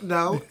 I don't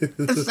know.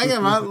 Second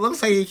of all, it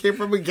looks like he came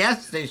from a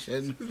gas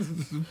station.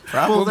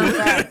 Both are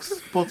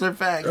facts. Both are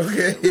facts.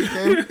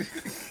 Okay.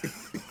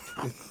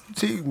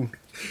 Cheating.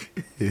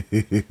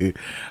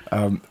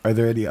 Are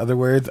there any other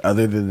words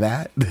other than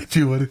that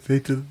you want to say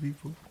to the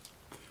people?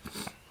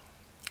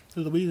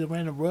 The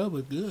Louisiana rub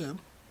was good.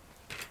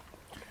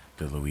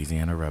 The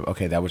Louisiana rub.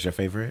 Okay, that was your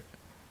favorite?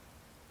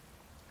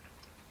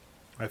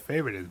 My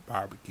favorite is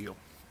barbecue.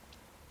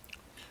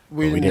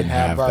 We Well, didn't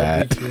have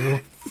that. barbecue.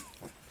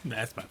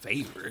 That's my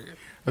favorite.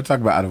 I'm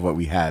talking about out of what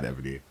we had,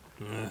 Ebony.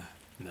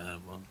 No,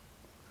 well,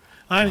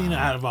 I mean,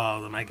 out of all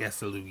of them, I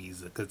guess the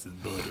Louisa, because it's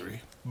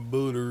buttery.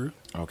 Butter.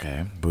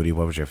 Okay. Booty,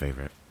 what was your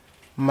favorite?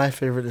 My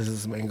favorite is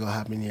this mango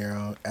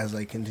habanero as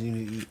I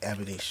continue to eat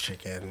Ebony's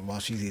chicken while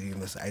she's eating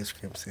this ice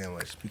cream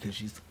sandwich because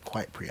she's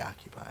quite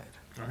preoccupied.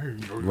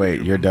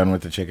 Wait, you're done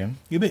with the chicken?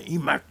 You been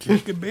eating my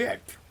chicken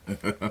back.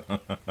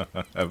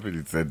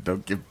 Ebony said,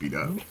 don't get beat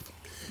up.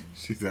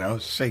 She said, I'll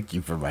shake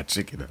you for my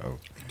chicken, though.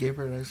 I gave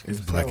her an ice cream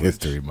It's Black sandwich.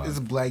 History Month. It's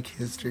Black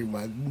History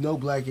Month. No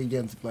black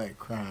against black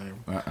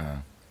crime.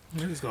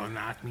 You're just going to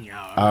knock me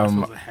out. I'm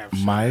not supposed to have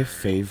My sugar.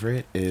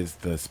 favorite is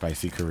the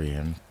spicy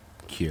Korean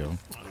Q.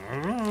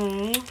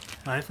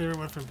 My favorite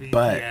one from BTS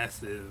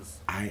But- is...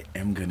 I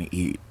am going to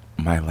eat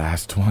my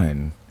last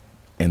one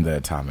in the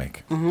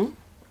Atomic.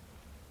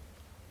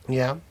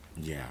 Yeah?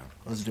 Yeah.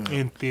 Let's do it.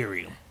 In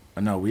theory.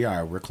 No, we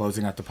are. We're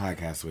closing out the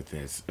podcast with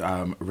this.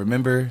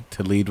 Remember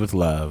to lead with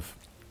love.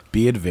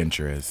 Be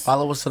adventurous.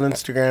 Follow us on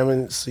Instagram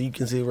and so you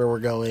can see where we're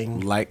going.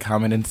 Like,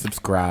 comment, and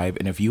subscribe.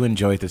 And if you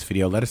enjoyed this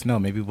video, let us know.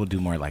 Maybe we'll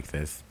do more like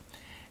this.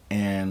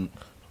 And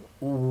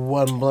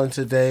One blunt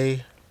a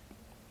day.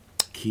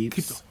 Keep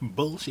keep... the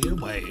bullshit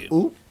away.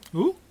 Ooh.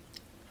 Ooh.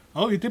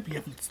 Oh, you dip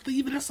your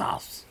sleeve in the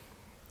sauce.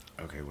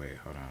 Okay, wait.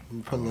 Hold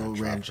on. Put a I'm gonna little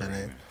try ranch for in a it.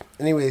 minute.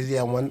 Anyways,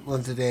 yeah, one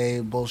blunt a day.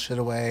 Bullshit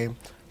away.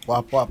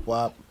 Wop, wop,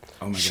 wop.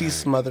 Oh my She's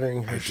God. smothering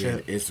I her did.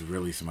 shit. It's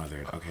really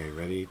smothered. Okay,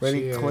 ready?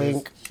 Ready, Cheers.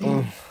 clink.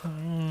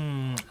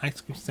 Mm.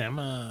 Ice cream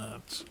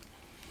sandwich.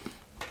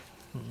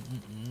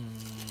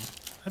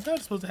 I thought it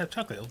was supposed to have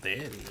chocolate. Oh, there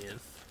it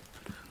is.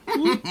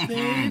 Ooh,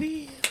 there it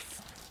is.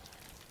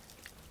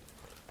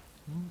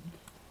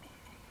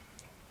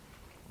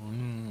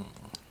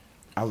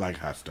 I like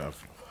hot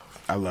stuff.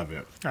 I love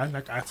it. I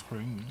like ice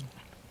cream.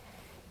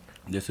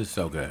 This is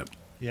so good.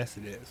 Yes,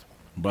 it is.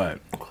 But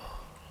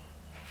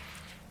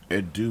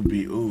it do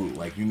be, ooh,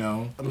 like, you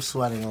know. I'm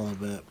sweating a little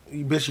bit.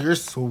 You bitch, you're Oh,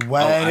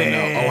 sweating.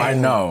 I know. Oh, I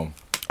know.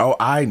 Oh,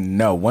 I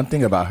know. One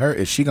thing about her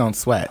is she gonna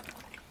sweat.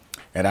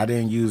 And I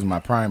didn't use my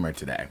primer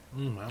today.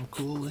 I'm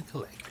cool and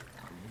collected.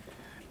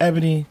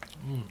 Ebony,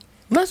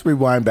 let's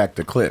rewind back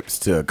the clips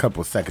to a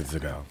couple seconds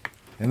ago.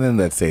 And then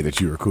let's say that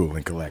you were cool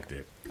and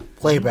collected.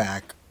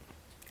 Playback.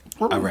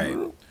 All right.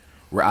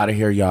 We're out of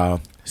here,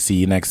 y'all. See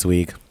you next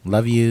week.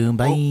 Love you.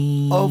 Bye.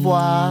 Au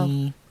revoir.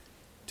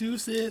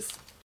 Deuces.